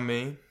taken from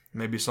me,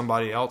 maybe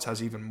somebody else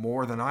has even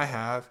more than I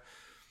have,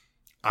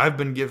 I've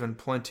been given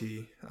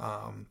plenty.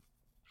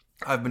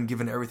 I've been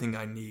given everything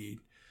I need.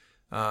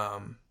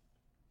 And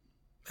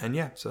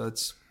yeah, so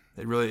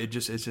it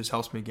just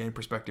helps me gain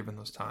perspective in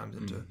those times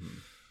and to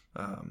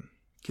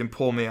can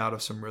pull me out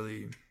of some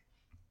really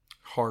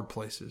hard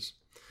places.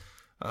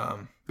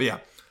 But yeah,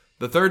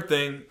 the third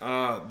thing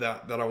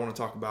that I want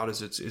to talk about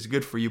is it's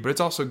good for you, but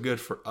it's also good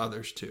for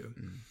others too.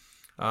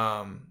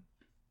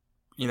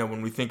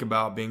 When we think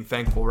about being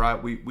thankful,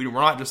 right? We're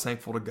not just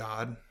thankful to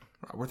God.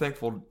 Right? We're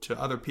thankful to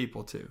other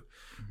people too.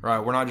 Right?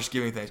 We're not just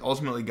giving things.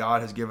 Ultimately,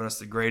 God has given us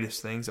the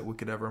greatest things that we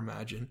could ever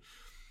imagine.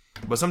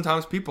 But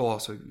sometimes people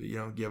also,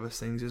 give us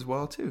things as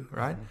well too,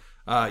 right?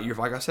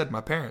 Like I said, my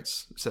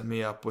parents set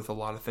me up with a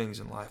lot of things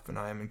in life, and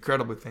I am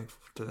incredibly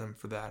thankful to them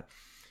for that.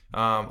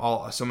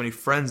 So many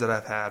friends that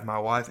I've had, my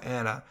wife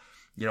Anna,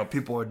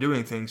 people are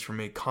doing things for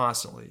me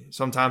constantly,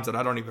 sometimes that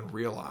I don't even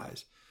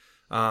realize.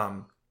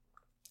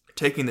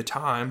 Taking the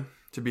time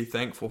to be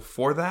thankful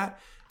for that,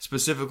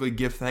 specifically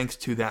give thanks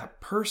to that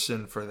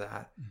person for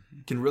that,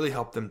 can really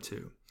help them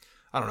too.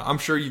 I don't know. I'm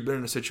sure you've been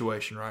in a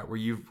situation, right, where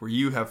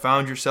you have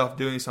found yourself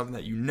doing something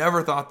that you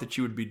never thought that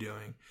you would be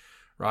doing,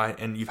 right?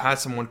 And you've had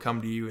someone come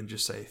to you and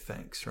just say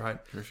thanks, right?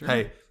 For sure.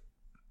 Hey,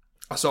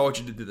 I saw what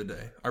you did the other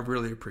day. I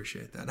really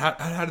appreciate that.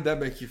 How did that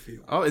make you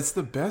feel? Oh, it's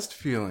the best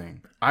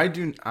feeling. I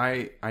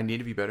need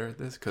to be better at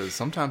this because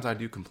sometimes I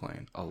do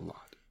complain a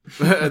lot.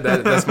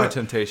 That's my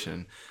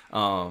temptation.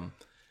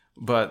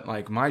 But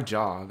like my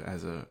job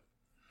as a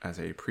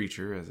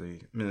preacher, as a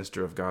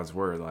minister of God's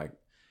word, like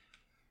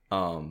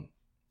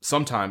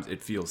sometimes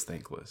it feels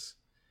thankless.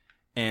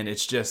 And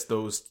it's just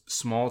those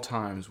small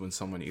times when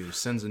someone either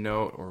sends a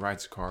note or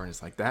writes a card, and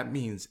it's like, that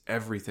means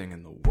everything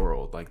in the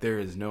world. Like, there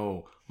is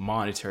no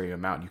monetary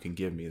amount you can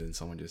give me than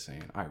someone just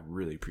saying, I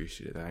really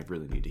appreciate it. I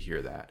really need to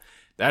hear that.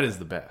 That is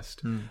the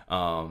best.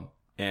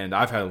 And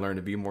I've had to learn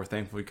to be more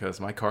thankful because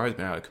my car has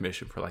been out of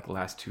commission for like the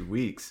last 2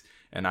 weeks.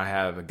 And I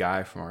have a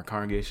guy from our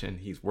congregation,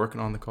 he's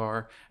working on the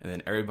car. And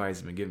then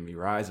everybody's been giving me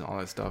rides and all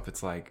that stuff.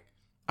 It's like,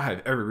 I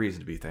have every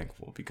reason to be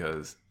thankful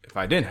because if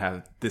I didn't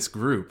have this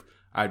group,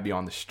 I'd be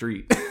on the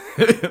street.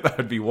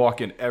 I'd be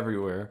walking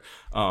everywhere.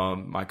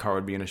 My car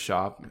would be in a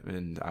shop,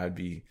 and I'd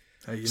be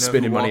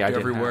spending money I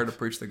didn't everywhere have. to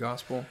preach the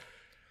gospel.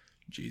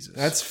 Jesus,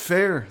 That's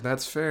fair.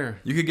 That's fair.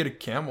 you could get a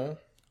camel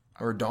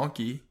or a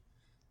donkey.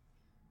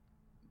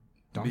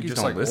 Donkeys Be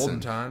just don't like listen. olden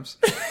times.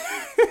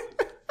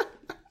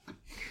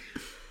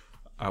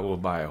 I will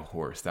buy a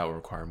horse. That will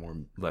require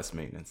less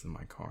maintenance than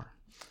my car.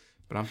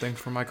 But I'm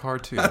thankful for my car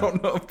too. I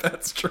don't know if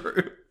that's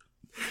true.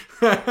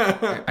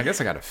 I guess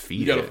I gotta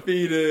feed You it. gotta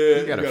feed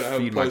it. You gotta have a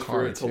feed my place car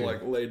for it to too.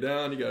 like lay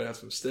down. You gotta have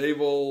some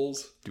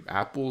stables. Do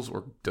apples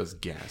or does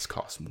gas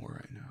cost more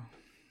right now?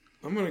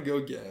 I'm gonna go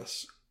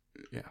gas.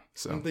 Yeah,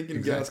 so I'm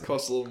thinking gas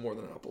costs a little more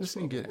than apples. Just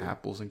need to get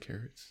apples and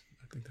carrots.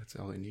 I think that's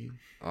all they need.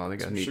 Oh, they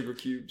got some sugar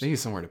cubes. They need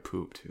somewhere to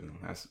poop too.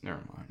 That's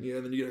never mind. Yeah,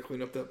 and then you gotta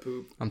clean up that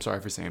poop. I'm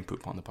sorry for saying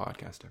poop on the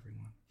podcast,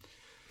 everyone.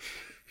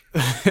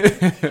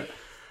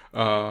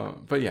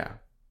 But yeah,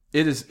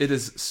 it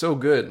is so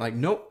good. Like,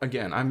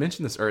 again, I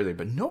mentioned this earlier,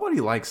 but nobody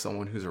likes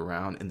someone who's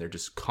around and they're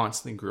just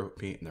constantly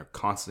grumpy and they're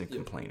constantly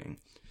complaining.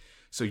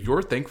 So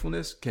your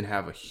thankfulness can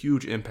have a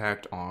huge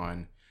impact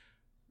on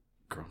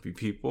grumpy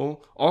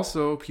people.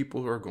 Also,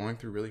 people who are going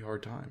through really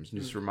hard times. And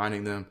just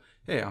reminding them,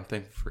 hey, I'm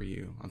thankful for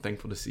you. I'm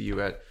thankful to see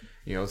you at,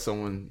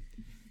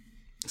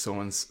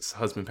 someone's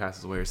husband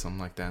passes away or something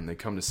like that, and they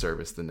come to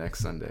service the next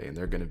Sunday and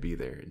they're going to be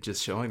there. And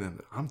just showing them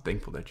that I'm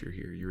thankful that you're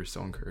here. You were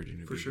so encouraging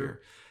to be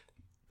here.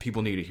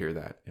 People need to hear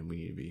that, and we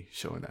need to be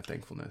showing that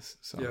thankfulness.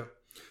 So yeah,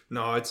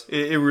 no,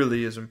 it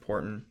really is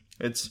important.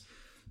 It's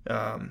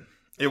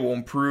it will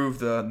improve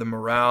the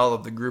morale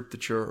of the group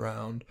that you're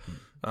around.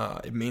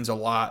 It means a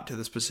lot to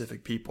the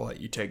specific people that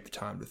you take the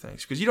time to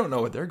thank, because you don't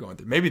know what they're going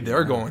through. Maybe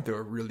they're going through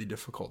a really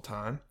difficult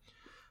time.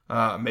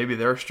 Maybe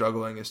they're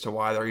struggling as to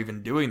why they're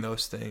even doing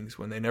those things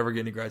when they never get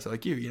any grads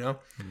like you.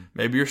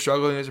 Maybe you're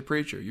struggling as a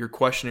preacher. You're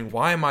questioning,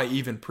 why am I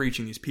even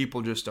preaching? These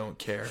people just don't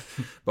care.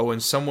 But when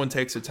someone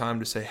takes the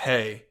time to say,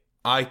 hey,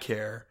 I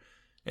care,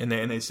 and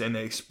they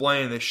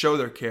explain, they show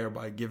their care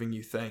by giving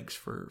you thanks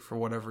for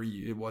whatever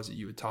it was that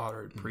you had taught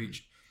or had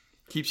preached,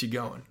 keeps you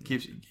going.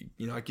 Keeps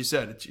you, like you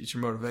said, it's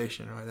your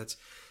motivation, right? That's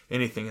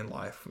anything in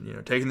life.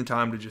 Taking the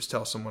time to just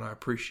tell someone, I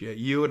appreciate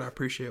you and I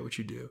appreciate what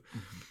you do.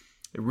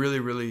 It really,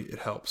 really, it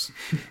helps.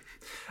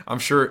 I'm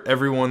sure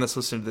everyone that's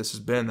listening to this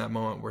has been in that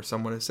moment where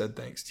someone has said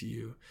thanks to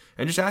you.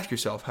 And just ask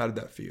yourself, how did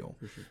that feel?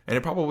 Sure. And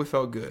it probably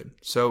felt good.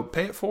 So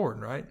pay it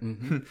forward, right?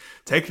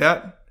 Take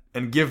that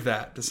and give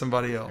that to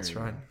somebody else,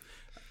 right?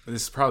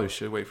 This probably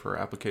should wait for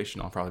our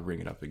application. I'll probably bring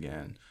it up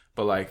again.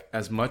 But like,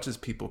 as much as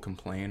people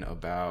complain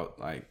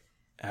about,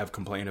 have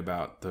complained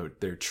about the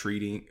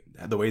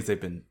ways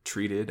they've been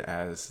treated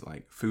as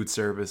like food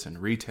service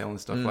and retail and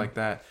stuff like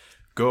that,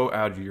 go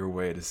out of your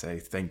way to say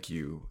thank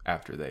you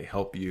after they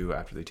help you,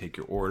 after they take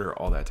your order,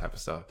 all that type of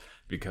stuff,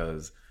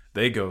 because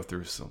they go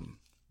through some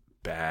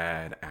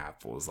bad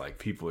apples. Like,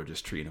 people are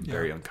just treating them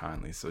very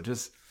unkindly. So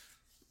just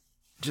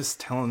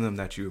telling them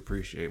that you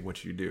appreciate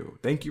what you do.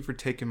 Thank you for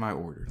taking my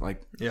order.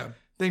 Like,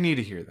 they need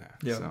to hear that.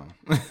 Yeah.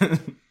 So.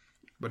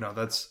 But no,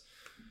 that's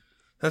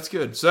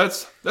good. So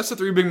that's the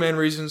 3 big main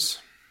reasons.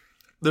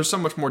 There's so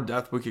much more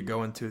depth we could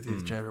go into with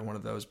each and every one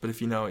of those. But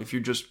if you're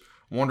just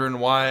wondering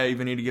why I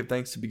even need to give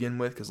thanks to begin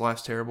with because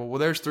life's terrible, well,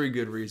 there's 3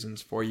 good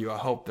reasons for you. I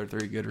hope they're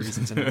 3 good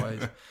reasons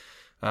anyways.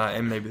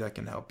 And maybe that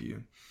can help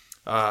you.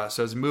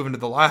 So as we move into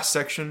the last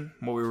section,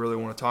 what we really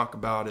want to talk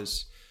about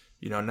is,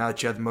 now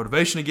that you have the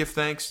motivation to give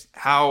thanks,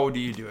 how do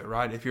you do it,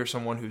 right? If you're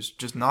someone who's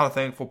just not a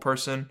thankful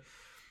person,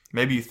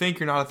 maybe you think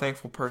you're not a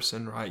thankful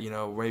person, right?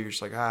 Maybe you're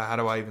just like, how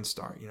do I even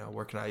start?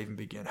 Where can I even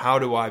begin? How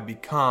do I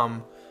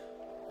become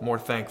more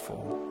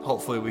thankful?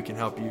 Hopefully we can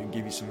help you and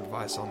give you some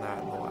advice on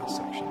that in the last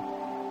section.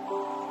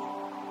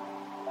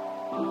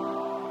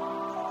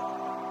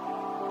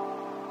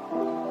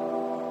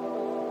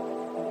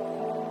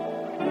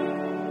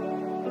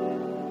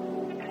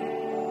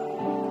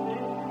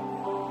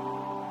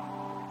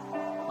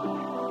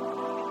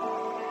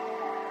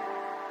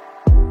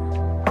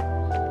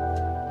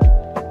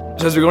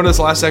 So as we go into this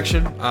last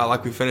section,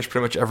 like we finished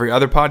pretty much every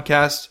other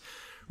podcast,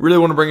 really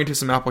want to bring it to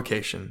some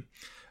application.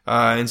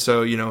 And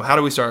so, how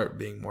do we start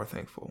being more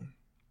thankful?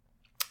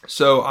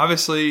 So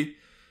obviously,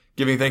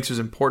 giving thanks is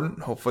important.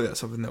 Hopefully that's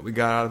something that we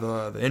got out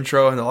of the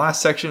intro and the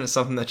last section. It's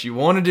something that you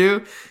want to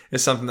do.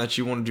 It's something that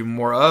you want to do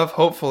more of,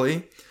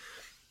 hopefully.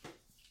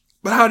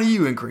 But how do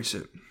you increase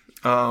it?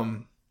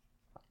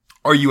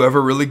 are you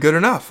ever really good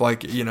enough?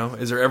 Like,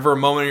 is there ever a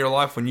moment in your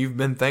life when you've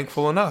been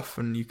thankful enough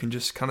and you can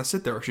just kind of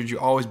sit there? Or should you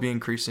always be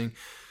increasing?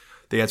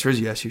 The answer is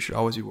yes. You should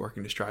always be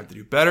working to strive to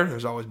do better.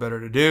 There's always better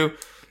to do.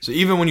 So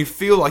even when you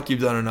feel like you've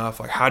done enough,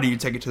 like how do you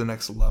take it to the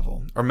next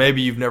level? Or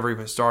maybe you've never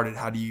even started.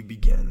 How do you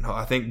begin?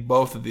 I think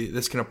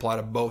this can apply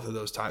to both of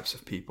those types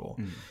of people.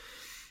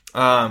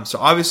 So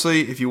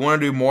obviously, if you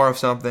want to do more of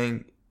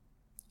something,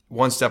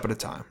 one step at a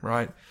time,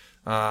 right?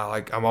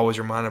 Like I'm always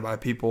reminded by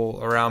people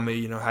around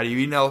me, how do you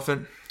eat an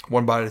elephant?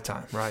 One bite at a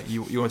time, right?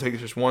 You want to take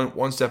this just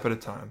one step at a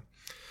time.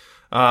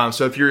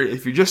 So if you're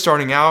just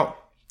starting out,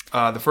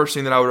 the first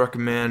thing that I would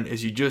recommend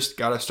is you just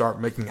got to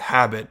start making a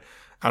habit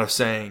out of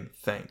saying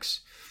thanks.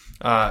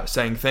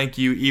 Saying thank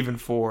you even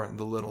for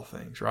the little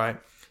things, right?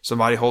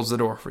 Somebody holds the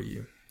door for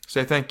you.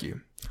 Say thank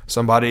you.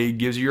 Somebody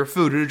gives you your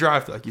food at a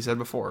drive-thru, like you said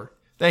before.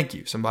 Thank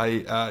you.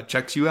 Somebody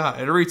checks you out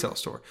at a retail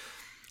store.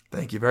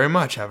 Thank you very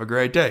much. Have a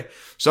great day.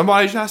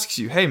 Somebody just asks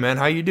you, hey, man,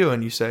 how you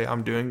doing? You say,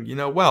 I'm doing,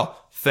 well.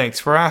 Thanks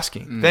for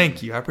asking.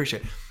 Thank you. I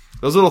appreciate it.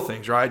 Those little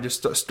things, right?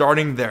 Just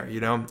starting there,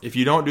 If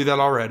you don't do that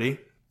already,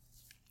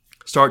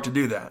 start to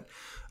do that.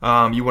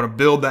 You want to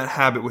build that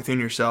habit within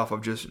yourself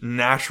of just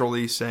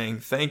naturally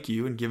saying thank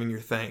you and giving your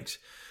thanks.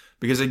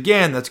 Because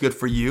again, that's good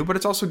for you, but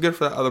it's also good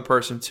for that other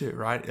person too,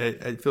 right?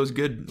 It feels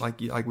good, like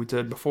we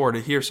said before,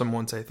 to hear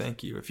someone say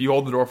thank you. If you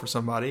hold the door for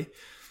somebody,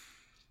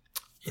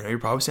 you're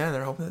probably standing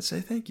there hoping they say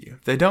thank you.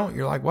 If they don't,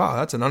 you're like, wow,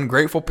 that's an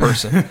ungrateful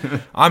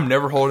person. I'm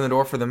never holding the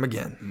door for them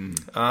again.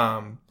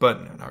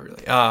 But no, not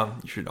really.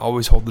 You should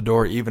always hold the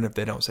door even if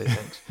they don't say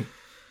thanks.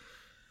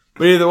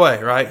 But either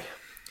way, right?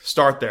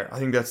 Start there. I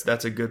think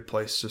that's a good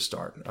place to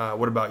start.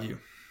 What about you?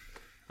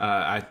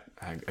 I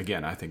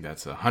think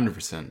that's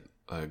 100%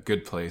 a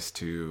good place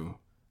to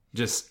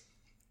just.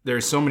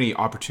 There's so many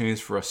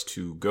opportunities for us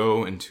to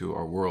go into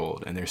our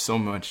world, and there's so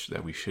much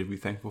that we should be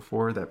thankful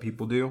for that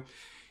people do.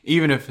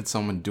 Even if it's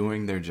someone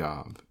doing their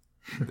job,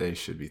 they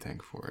should be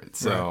thankful for it.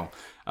 So,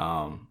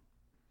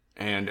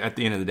 and at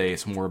the end of the day,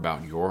 it's more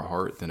about your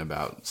heart than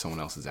about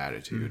someone else's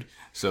attitude.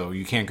 So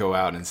you can't go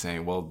out and say,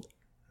 well,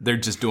 they're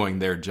just doing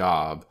their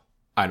job.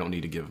 I don't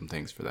need to give them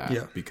thanks for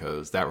that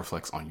because that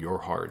reflects on your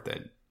heart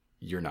that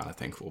you're not a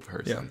thankful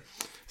person.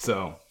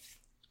 So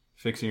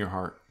fixing your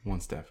heart one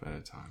step at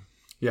a time.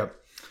 Yep.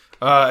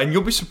 And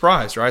you'll be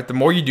surprised, right? The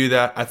more you do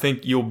that, I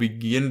think you'll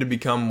begin to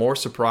become more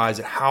surprised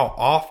at how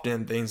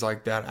often things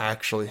like that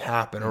actually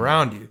happen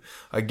around you.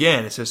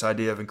 Again, it's this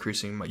idea of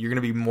increasing. You're going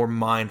to be more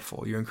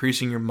mindful. You're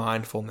increasing your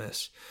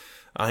mindfulness.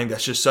 I think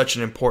that's just such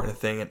an important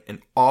thing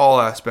in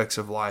all aspects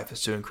of life,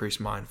 is to increase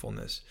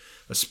mindfulness,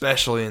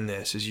 especially in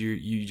this. Is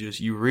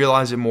you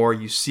realize it more,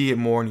 you see it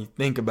more, and you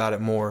think about it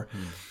more,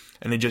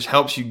 and it just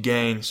helps you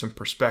gain some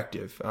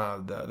perspective.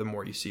 The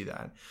more you see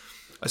that,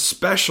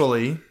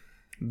 especially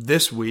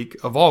this week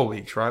of all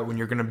weeks, right? When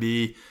you're going to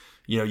be,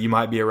 you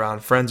might be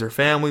around friends or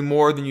family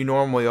more than you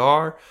normally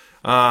are,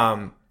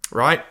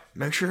 right?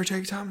 Make sure to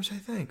take time to say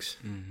thanks.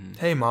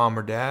 Hey, mom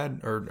or dad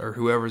or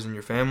whoever's in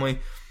your family,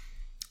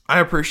 I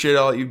appreciate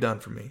all that you've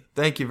done for me.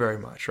 Thank you very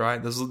much,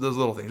 right? Those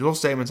little things, little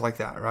statements like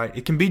that, right?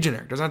 It can be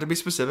generic. It doesn't have to be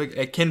specific.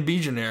 It can be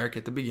generic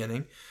at the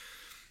beginning.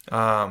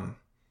 And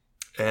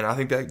I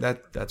think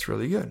that's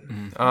really good.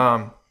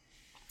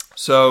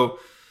 So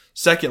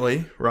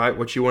secondly, right,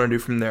 what you want to do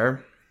from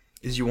there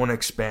is you want to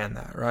expand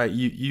that, right?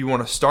 You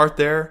want to start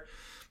there,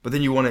 but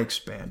then you want to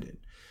expand it.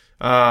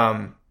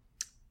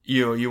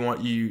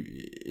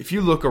 If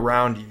you look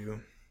around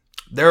you,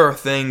 there are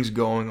things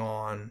going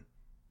on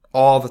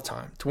all the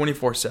time,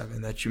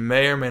 24/7, that you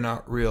may or may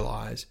not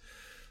realize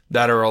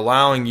that are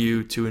allowing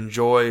you to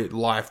enjoy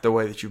life the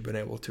way that you've been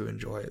able to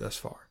enjoy it thus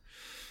far.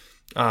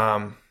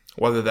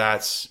 Whether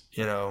that's,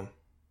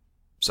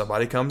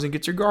 somebody comes and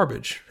gets your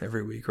garbage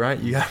every week, right?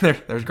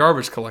 There's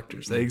garbage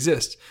collectors. They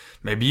exist.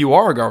 Maybe you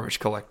are a garbage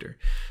collector,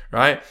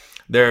 right?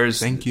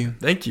 Thank you.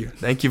 Thank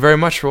you very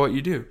much for what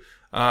you do.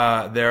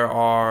 There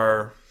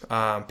are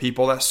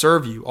people that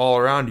serve you all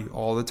around you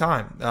all the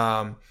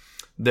time.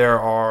 There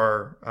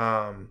are,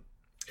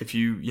 if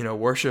you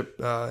worship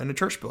in a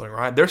church building,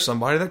 right? There's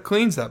somebody that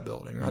cleans that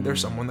building, right?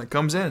 There's someone that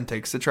comes in and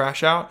takes the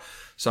trash out.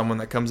 Someone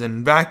that comes in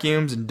and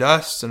vacuums and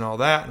dusts and all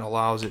that and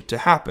allows it to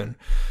happen.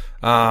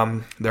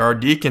 There are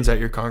deacons at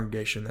your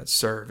congregation that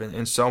serve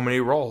in so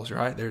many roles,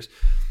 right? There's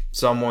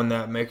someone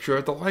that makes sure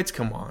that the lights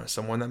come on,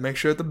 someone that makes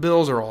sure that the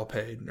bills are all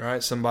paid,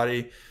 right?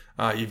 Somebody,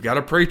 you've got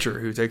a preacher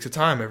who takes the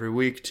time every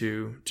week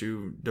to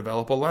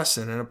develop a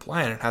lesson and a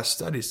plan and has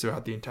studies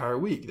throughout the entire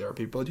week. There are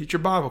people that teach your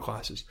Bible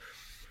classes.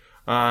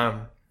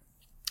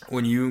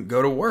 When you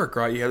go to work,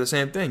 right, you have the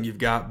same thing. You've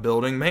got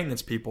building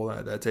maintenance people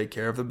that take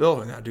care of the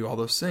building, that do all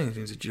those things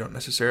that you don't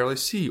necessarily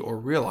see or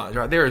realize,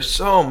 right? There is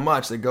so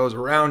much that goes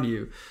around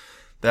you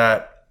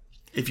that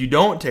if you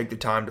don't take the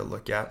time to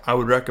look at, I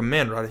would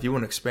recommend, right, if you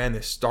want to expand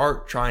this,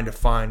 start trying to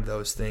find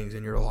those things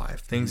in your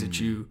life, things that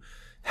you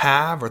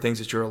have or things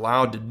that you're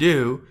allowed to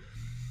do,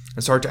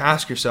 and start to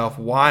ask yourself,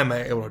 why am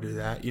I able to do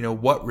that?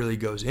 What really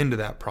goes into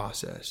that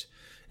process?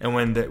 And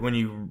when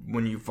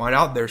you find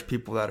out there's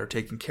people that are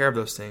taking care of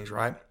those things,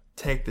 right,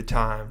 take the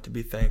time to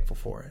be thankful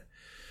for it,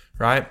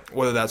 right?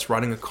 Whether that's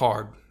writing a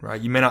card,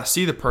 right? You may not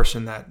see the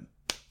person that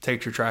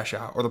takes your trash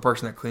out or the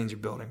person that cleans your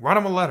building. Write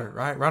them a letter,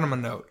 right? Write them a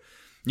note.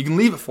 You can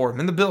leave it for them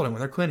in the building when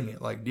they're cleaning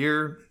it. Like,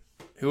 dear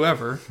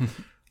whoever,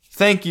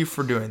 thank you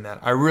for doing that.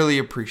 I really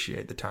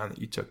appreciate the time that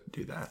you took to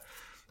do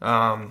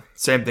that.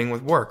 Same thing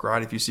with work,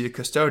 right? If you see a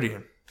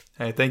custodian,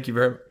 hey, thank you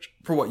very much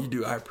for what you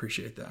do. I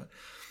appreciate that.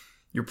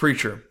 Your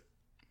preacher,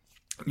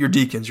 your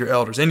deacons, your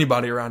elders,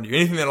 anybody around you,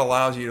 anything that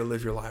allows you to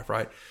live your life,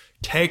 right?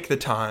 Take the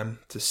time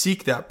to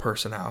seek that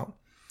person out,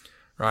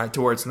 right?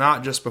 To where it's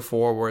not just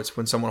before, where it's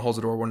when someone holds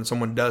the door, when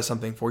someone does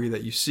something for you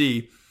that you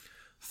see.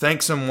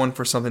 Thank someone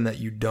for something that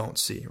you don't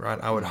see, right?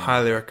 I would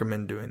highly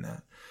recommend doing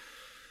that.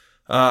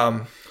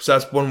 So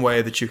that's one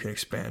way that you can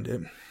expand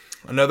it.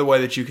 Another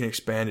way that you can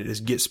expand it is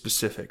get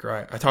specific,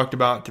 right? I talked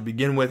about, to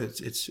begin with,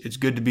 it's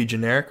good to be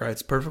generic, right?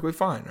 It's perfectly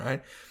fine,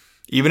 right?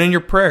 Even in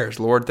your prayers,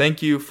 Lord,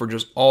 thank you for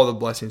just all the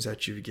blessings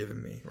that you've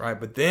given me, right?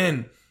 But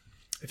then,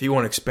 if you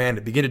want to expand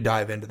it, begin to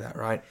dive into that,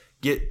 right?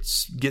 Get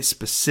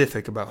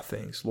specific about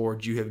things.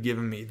 Lord, you have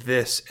given me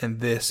this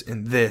and this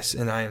and this,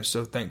 and I am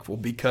so thankful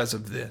because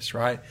of this,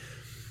 right?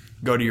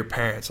 Go to your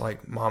parents,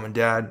 like, Mom and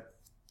Dad,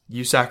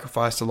 you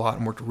sacrificed a lot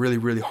and worked really,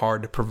 really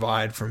hard to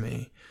provide for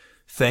me.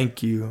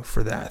 Thank you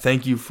for that.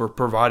 Thank you for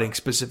providing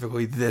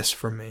specifically this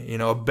for me,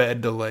 a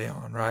bed to lay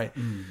on, right?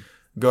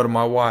 Go to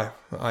my wife,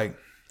 like,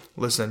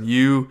 listen,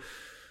 you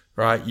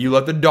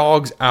let the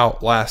dogs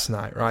out last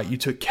night, right? You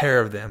took care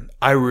of them.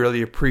 I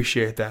really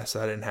appreciate that,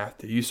 so I didn't have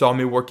to. You saw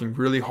me working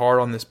really hard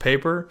on this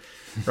paper,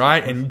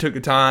 right? And you took the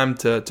time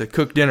to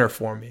cook dinner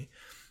for me.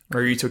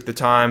 Or you took the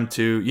time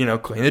to,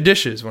 clean the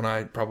dishes when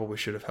I probably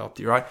should have helped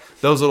you, right?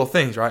 Those little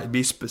things, right?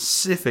 Be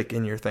specific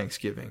in your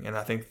Thanksgiving. And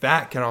I think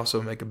that can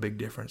also make a big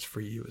difference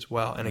for you as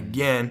well. And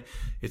again,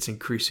 it's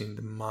increasing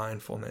the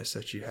mindfulness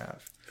that you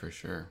have. For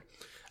sure.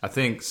 I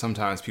think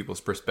sometimes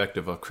people's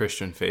perspective of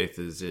Christian faith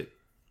is it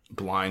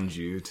blinds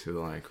you to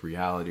like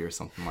reality or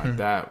something like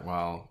that.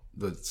 While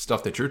the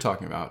stuff that you're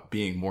talking about,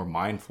 being more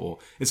mindful,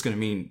 it's going to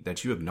mean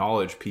that you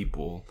acknowledge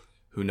people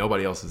who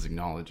nobody else is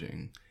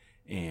acknowledging.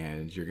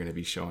 And you're going to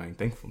be showing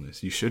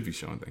thankfulness. You should be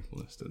showing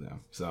thankfulness to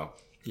them. So,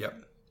 yep.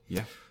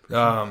 Yeah.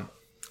 Sure.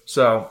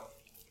 So,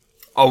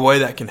 a way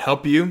that can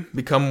help you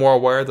become more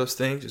aware of those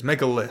things is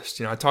make a list.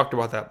 I talked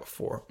about that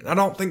before. And I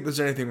don't think there's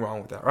anything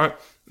wrong with that, right?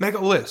 Make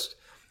a list.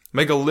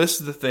 Make a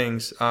list of the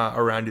things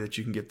around you that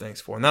you can give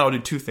thanks for. And that'll do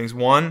two things.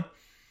 One,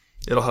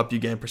 it'll help you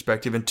gain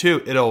perspective. And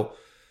two, it'll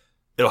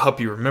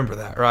help you remember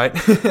that, right?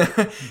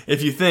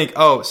 If you think,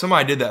 oh,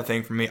 somebody did that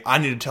thing for me, I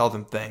need to tell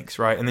them thanks,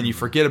 right? And then you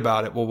forget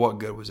about it. Well, what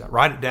good was that?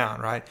 Write it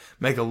down, right?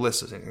 Make a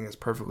list of things. That's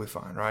perfectly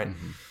fine, right?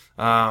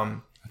 I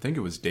think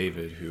it was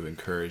David who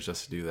encouraged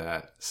us to do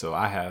that. So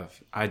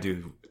I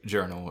do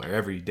journal where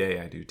every day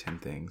I do 10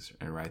 things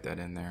and write that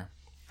in there.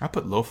 I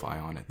put lo-fi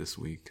on it this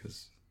week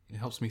because it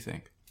helps me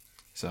think.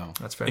 So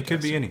that's fantastic. It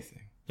could be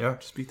anything. Yeah.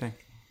 Just be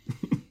thankful.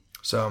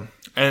 So,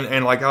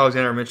 and like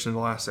Alexander mentioned in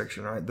the last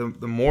section, right?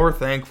 The more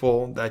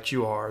thankful that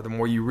you are, the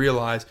more you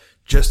realize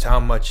just how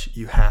much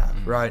you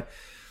have, right?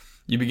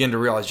 You begin to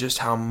realize just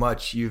how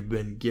much you've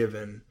been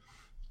given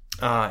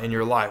in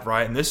your life,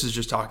 right? And this is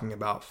just talking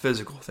about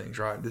physical things,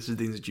 right? This is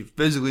things that you've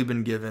physically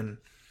been given.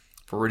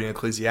 For reading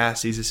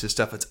Ecclesiastes, this is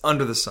stuff that's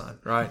under the sun,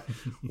 right?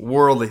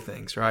 Worldly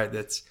things, right?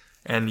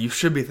 And you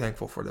should be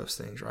thankful for those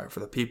things, right? For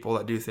the people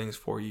that do things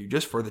for you,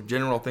 just for the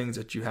general things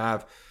that you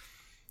have.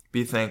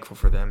 Be thankful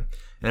for them.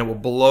 And it will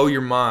blow your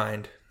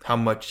mind how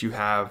much you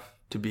have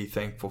to be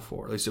thankful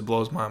for. At least it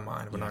blows my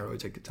mind when I really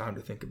take the time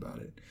to think about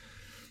it.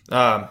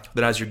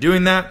 But as you're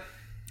doing that,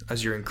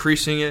 as you're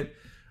increasing it,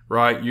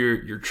 right,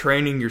 you're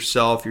training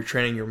yourself, you're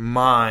training your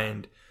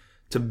mind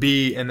to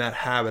be in that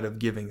habit of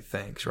giving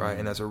thanks, right?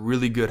 And that's a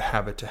really good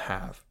habit to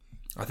have.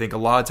 I think a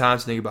lot of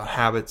times think about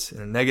habits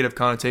in a negative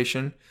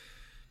connotation.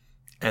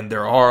 And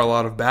there are a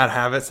lot of bad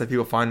habits that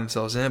people find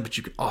themselves in, but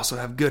you can also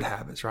have good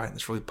habits, right? And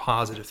it's really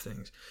positive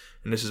things.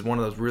 And this is one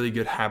of those really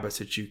good habits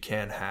that you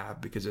can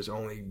have because it's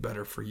only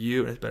better for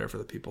you and it's better for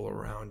the people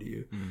around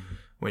you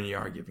when you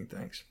are giving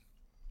thanks.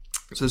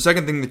 So the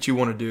second thing that you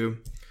want to do,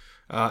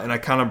 and I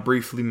kind of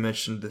briefly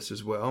mentioned this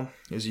as well,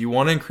 is you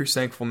want to increase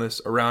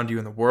thankfulness around you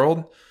in the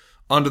world,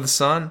 under the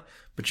sun,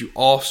 but you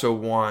also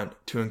want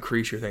to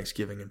increase your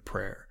thanksgiving in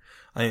prayer.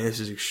 I think this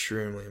is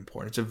extremely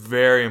important. It's a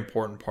very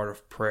important part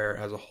of prayer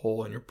as a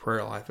whole and your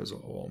prayer life as a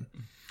whole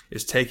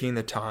is taking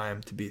the time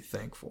to be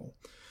thankful.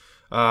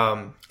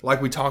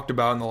 Like we talked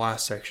about in the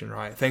last section,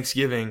 right?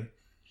 Thanksgiving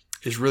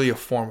is really a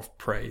form of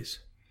praise.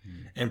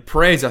 And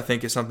praise, I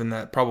think, is something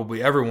that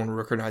probably everyone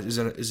recognizes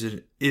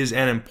is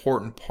an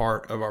important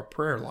part of our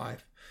prayer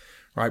life,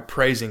 right?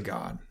 Praising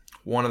God.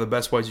 One of the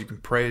best ways you can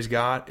praise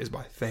God is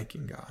by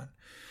thanking God.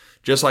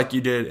 Just like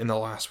you did in the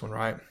last one,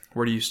 right?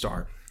 Where do you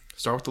start?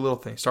 Start with the little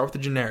things. Start with the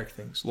generic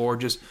things.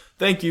 Lord, just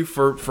thank you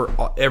for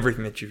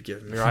everything that you've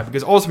given me, right?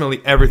 Because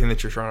ultimately, everything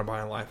that you're trying to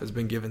buy in life has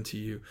been given to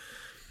you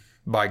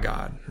by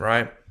God,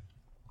 right?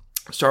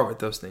 Start with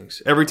those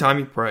things. Every time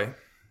you pray,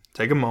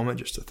 take a moment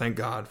just to thank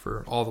God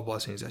for all the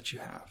blessings that you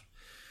have.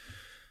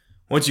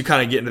 once you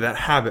kind of get into that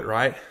habit,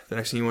 right, the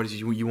next thing you want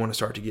is you want to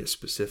start to get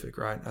specific,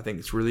 right? I think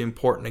it's really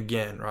important,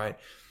 again, right?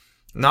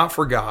 Not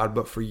for God,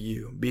 but for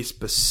you. Be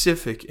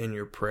specific in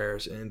your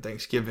prayers and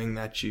thanksgiving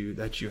that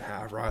you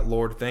have, right?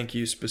 Lord, thank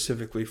you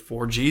specifically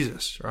for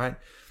Jesus, right?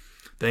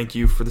 Thank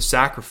you for the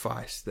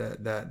sacrifice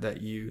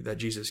that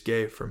Jesus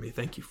gave for me.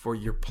 Thank you for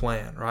your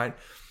plan, right?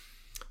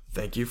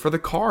 Thank you for the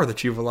car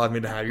that you've allowed me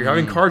to have. You're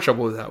having car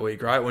trouble that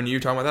week, right? When you're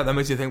talking about that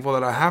makes you thankful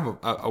that I have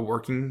a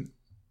working,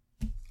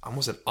 I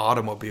almost said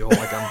automobile,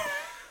 like I'm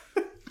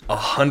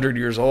 100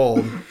 years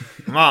old.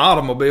 My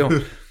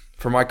automobile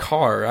for my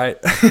car,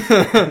 right?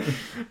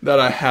 That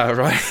I have,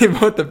 right?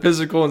 Both the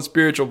physical and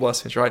spiritual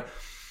blessings, right?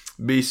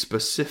 Be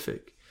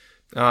specific.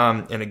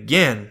 And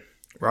again,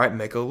 right,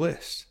 make a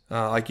list.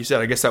 Like you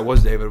said, I guess that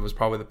was David was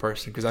probably the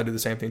person, because I do the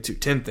same thing too.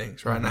 10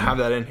 things, right? And I have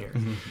that in here.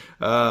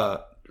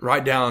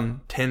 Write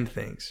down 10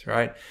 things,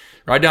 right?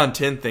 Write down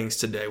 10 things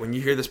today. When you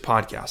hear this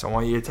podcast, I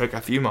want you to take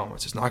a few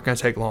moments. It's not going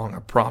to take long, I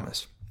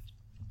promise.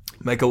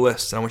 Make a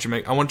list. I want you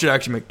to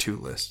actually make 2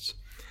 lists.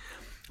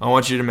 I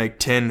want you to make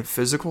 10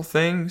 physical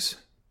things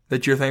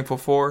that you're thankful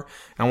for.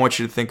 And I want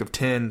you to think of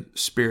 10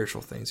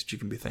 spiritual things that you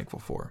can be thankful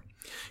for.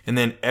 And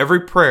then every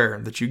prayer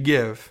that you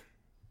give,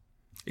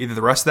 either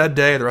the rest of that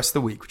day or the rest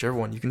of the week, whichever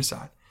one you can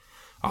decide,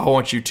 I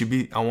want you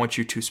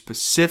to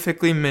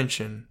specifically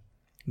mention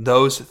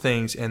those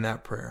things in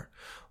that prayer.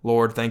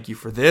 Lord, thank you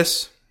for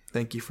this.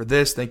 Thank you for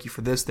this. Thank you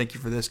for this. Thank you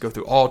for this. Go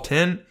through all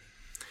 10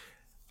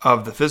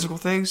 of the physical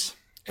things.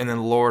 And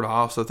then, Lord, I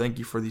also thank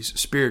you for these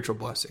spiritual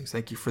blessings.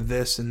 Thank you for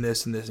this and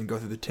this and this, and go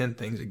through the 10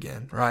 things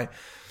again, right?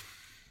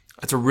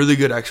 That's a really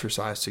good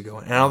exercise to go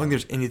in. And I don't think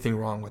there's anything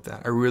wrong with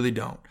that. I really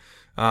don't.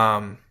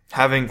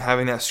 Having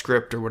that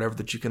script or whatever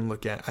that you can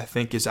look at, I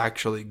think is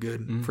actually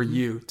good for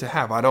you to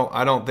have. I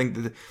don't think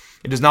that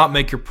it does not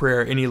make your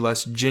prayer any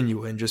less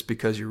genuine just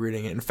because you're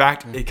reading it. In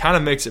fact, it kind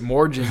of makes it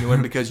more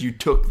genuine because you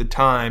took the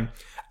time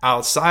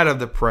outside of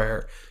the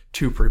prayer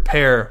to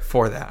prepare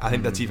for that. I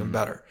think that's even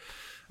better.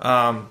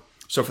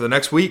 So for the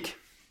next week,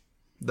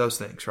 those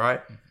things,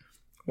 right?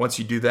 Once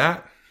you do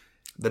that,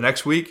 the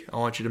next week, I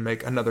want you to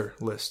make another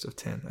list of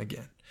 10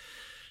 again.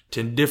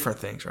 10 different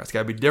things, right? It's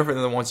got to be different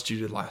than the ones that you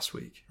did last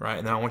week, right?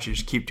 And then I want you to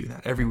just keep doing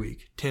that every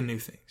week. 10 new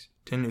things.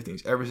 10 new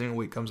things. Every single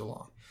week comes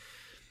along.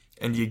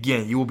 And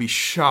you will be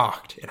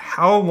shocked at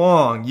how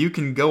long you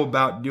can go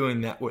about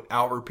doing that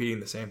without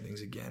repeating the same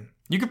things again.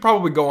 You could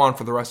probably go on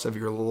for the rest of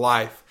your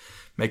life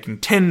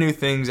making 10 new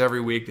things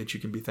every week that you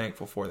can be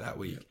thankful for that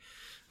week.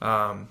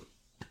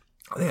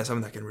 I think that's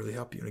something that can really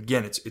help you. And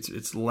again,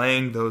 it's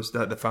laying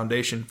the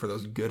foundation for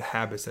those good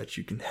habits that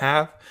you can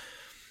have.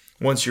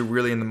 Once you're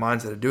really in the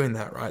mindset of doing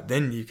that, right,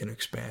 then you can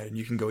expand and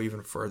you can go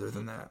even further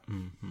than that.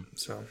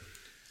 So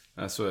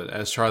that's what,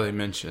 as Charlie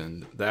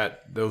mentioned,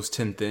 that those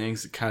 10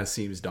 things, it kind of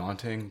seems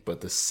daunting, but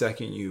the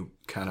second you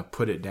kind of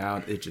put it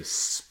down, it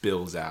just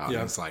spills out. Yeah.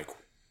 And it's like,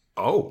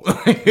 oh,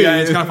 yeah,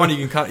 it's kind of funny.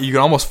 You can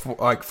almost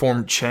like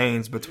form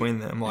chains between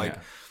them. Like,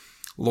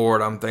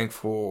 Lord, I'm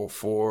thankful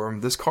for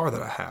this car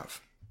that I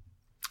have.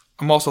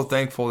 I'm also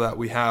thankful that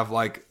we have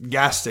like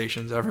gas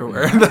stations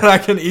everywhere that I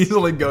can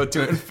easily go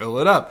to and fill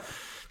it up.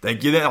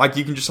 Thank you. That like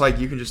you can just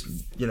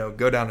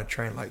go down a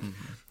train. Like,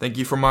 thank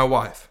you for my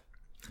wife.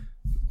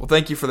 Well,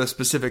 thank you for the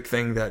specific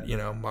thing that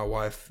my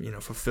wife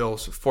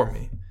fulfills for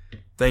me.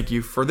 Thank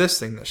you for this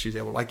thing that she's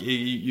able. Like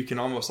you can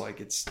almost like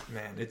it's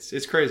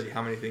crazy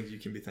how many things you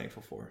can be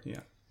thankful for.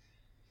 Yeah.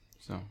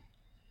 So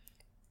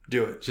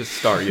do it. Just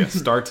start. Yeah,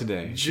 start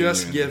today.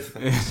 Just give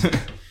thanks.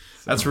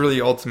 That's really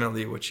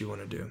ultimately what you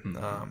want to do,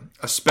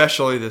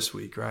 especially this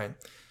week, right?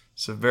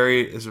 It's a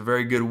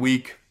very good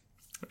week.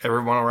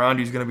 Everyone around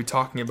you is going to be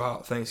talking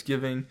about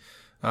Thanksgiving.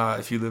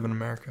 If you live in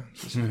America,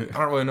 I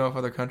don't really know if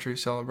other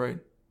countries celebrate.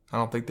 I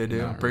don't think they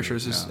do. I'm pretty sure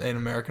it's just an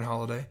American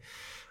holiday.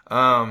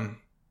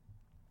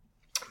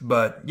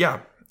 But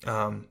yeah,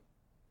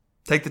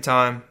 take the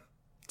time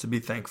to be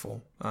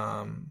thankful,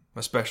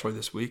 especially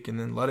this week, and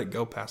then let it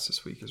go past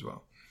this week as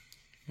well.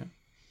 Yeah.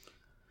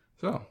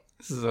 So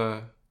this is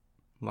a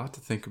lot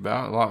to think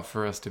about, a lot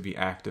for us to be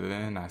active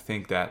in. I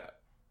think that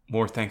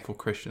more thankful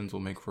Christians will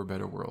make for a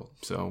better world.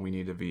 So we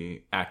need to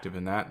be active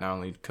in that, not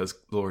only because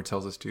the Lord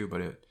tells us to, but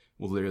it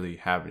will literally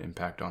have an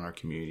impact on our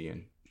community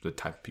and the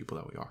type of people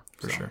that we are.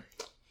 For sure.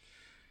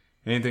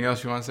 Anything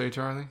else you want to say,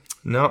 Charlie?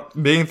 No.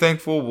 Being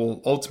thankful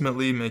will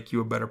ultimately make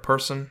you a better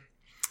person.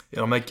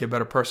 It'll make you a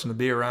better person to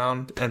be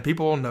around, and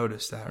people will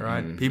notice that,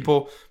 right?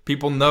 Mm-hmm.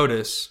 People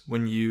notice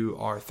when you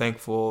are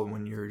thankful,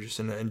 when you're just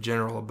in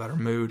general a better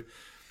mood.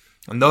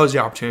 And those are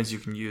the opportunities you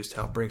can use to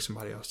help bring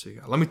somebody else to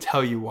God. Let me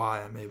tell you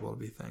why I'm able to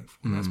be thankful.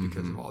 And that's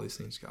because of all these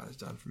things God has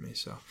done for me.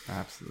 So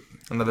absolutely.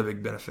 Another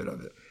big benefit of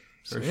it.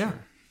 For sure.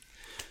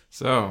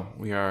 So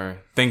we are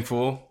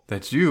thankful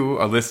that you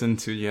are listening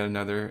to yet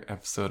another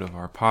episode of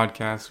our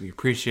podcast. We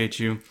appreciate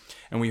you.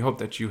 And we hope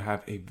that you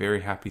have a very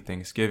happy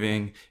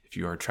Thanksgiving. If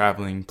you are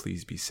traveling,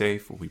 please be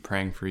safe. We'll be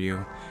praying for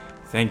you.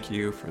 Thank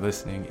you for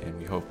listening, and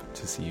we hope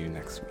to see you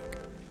next week.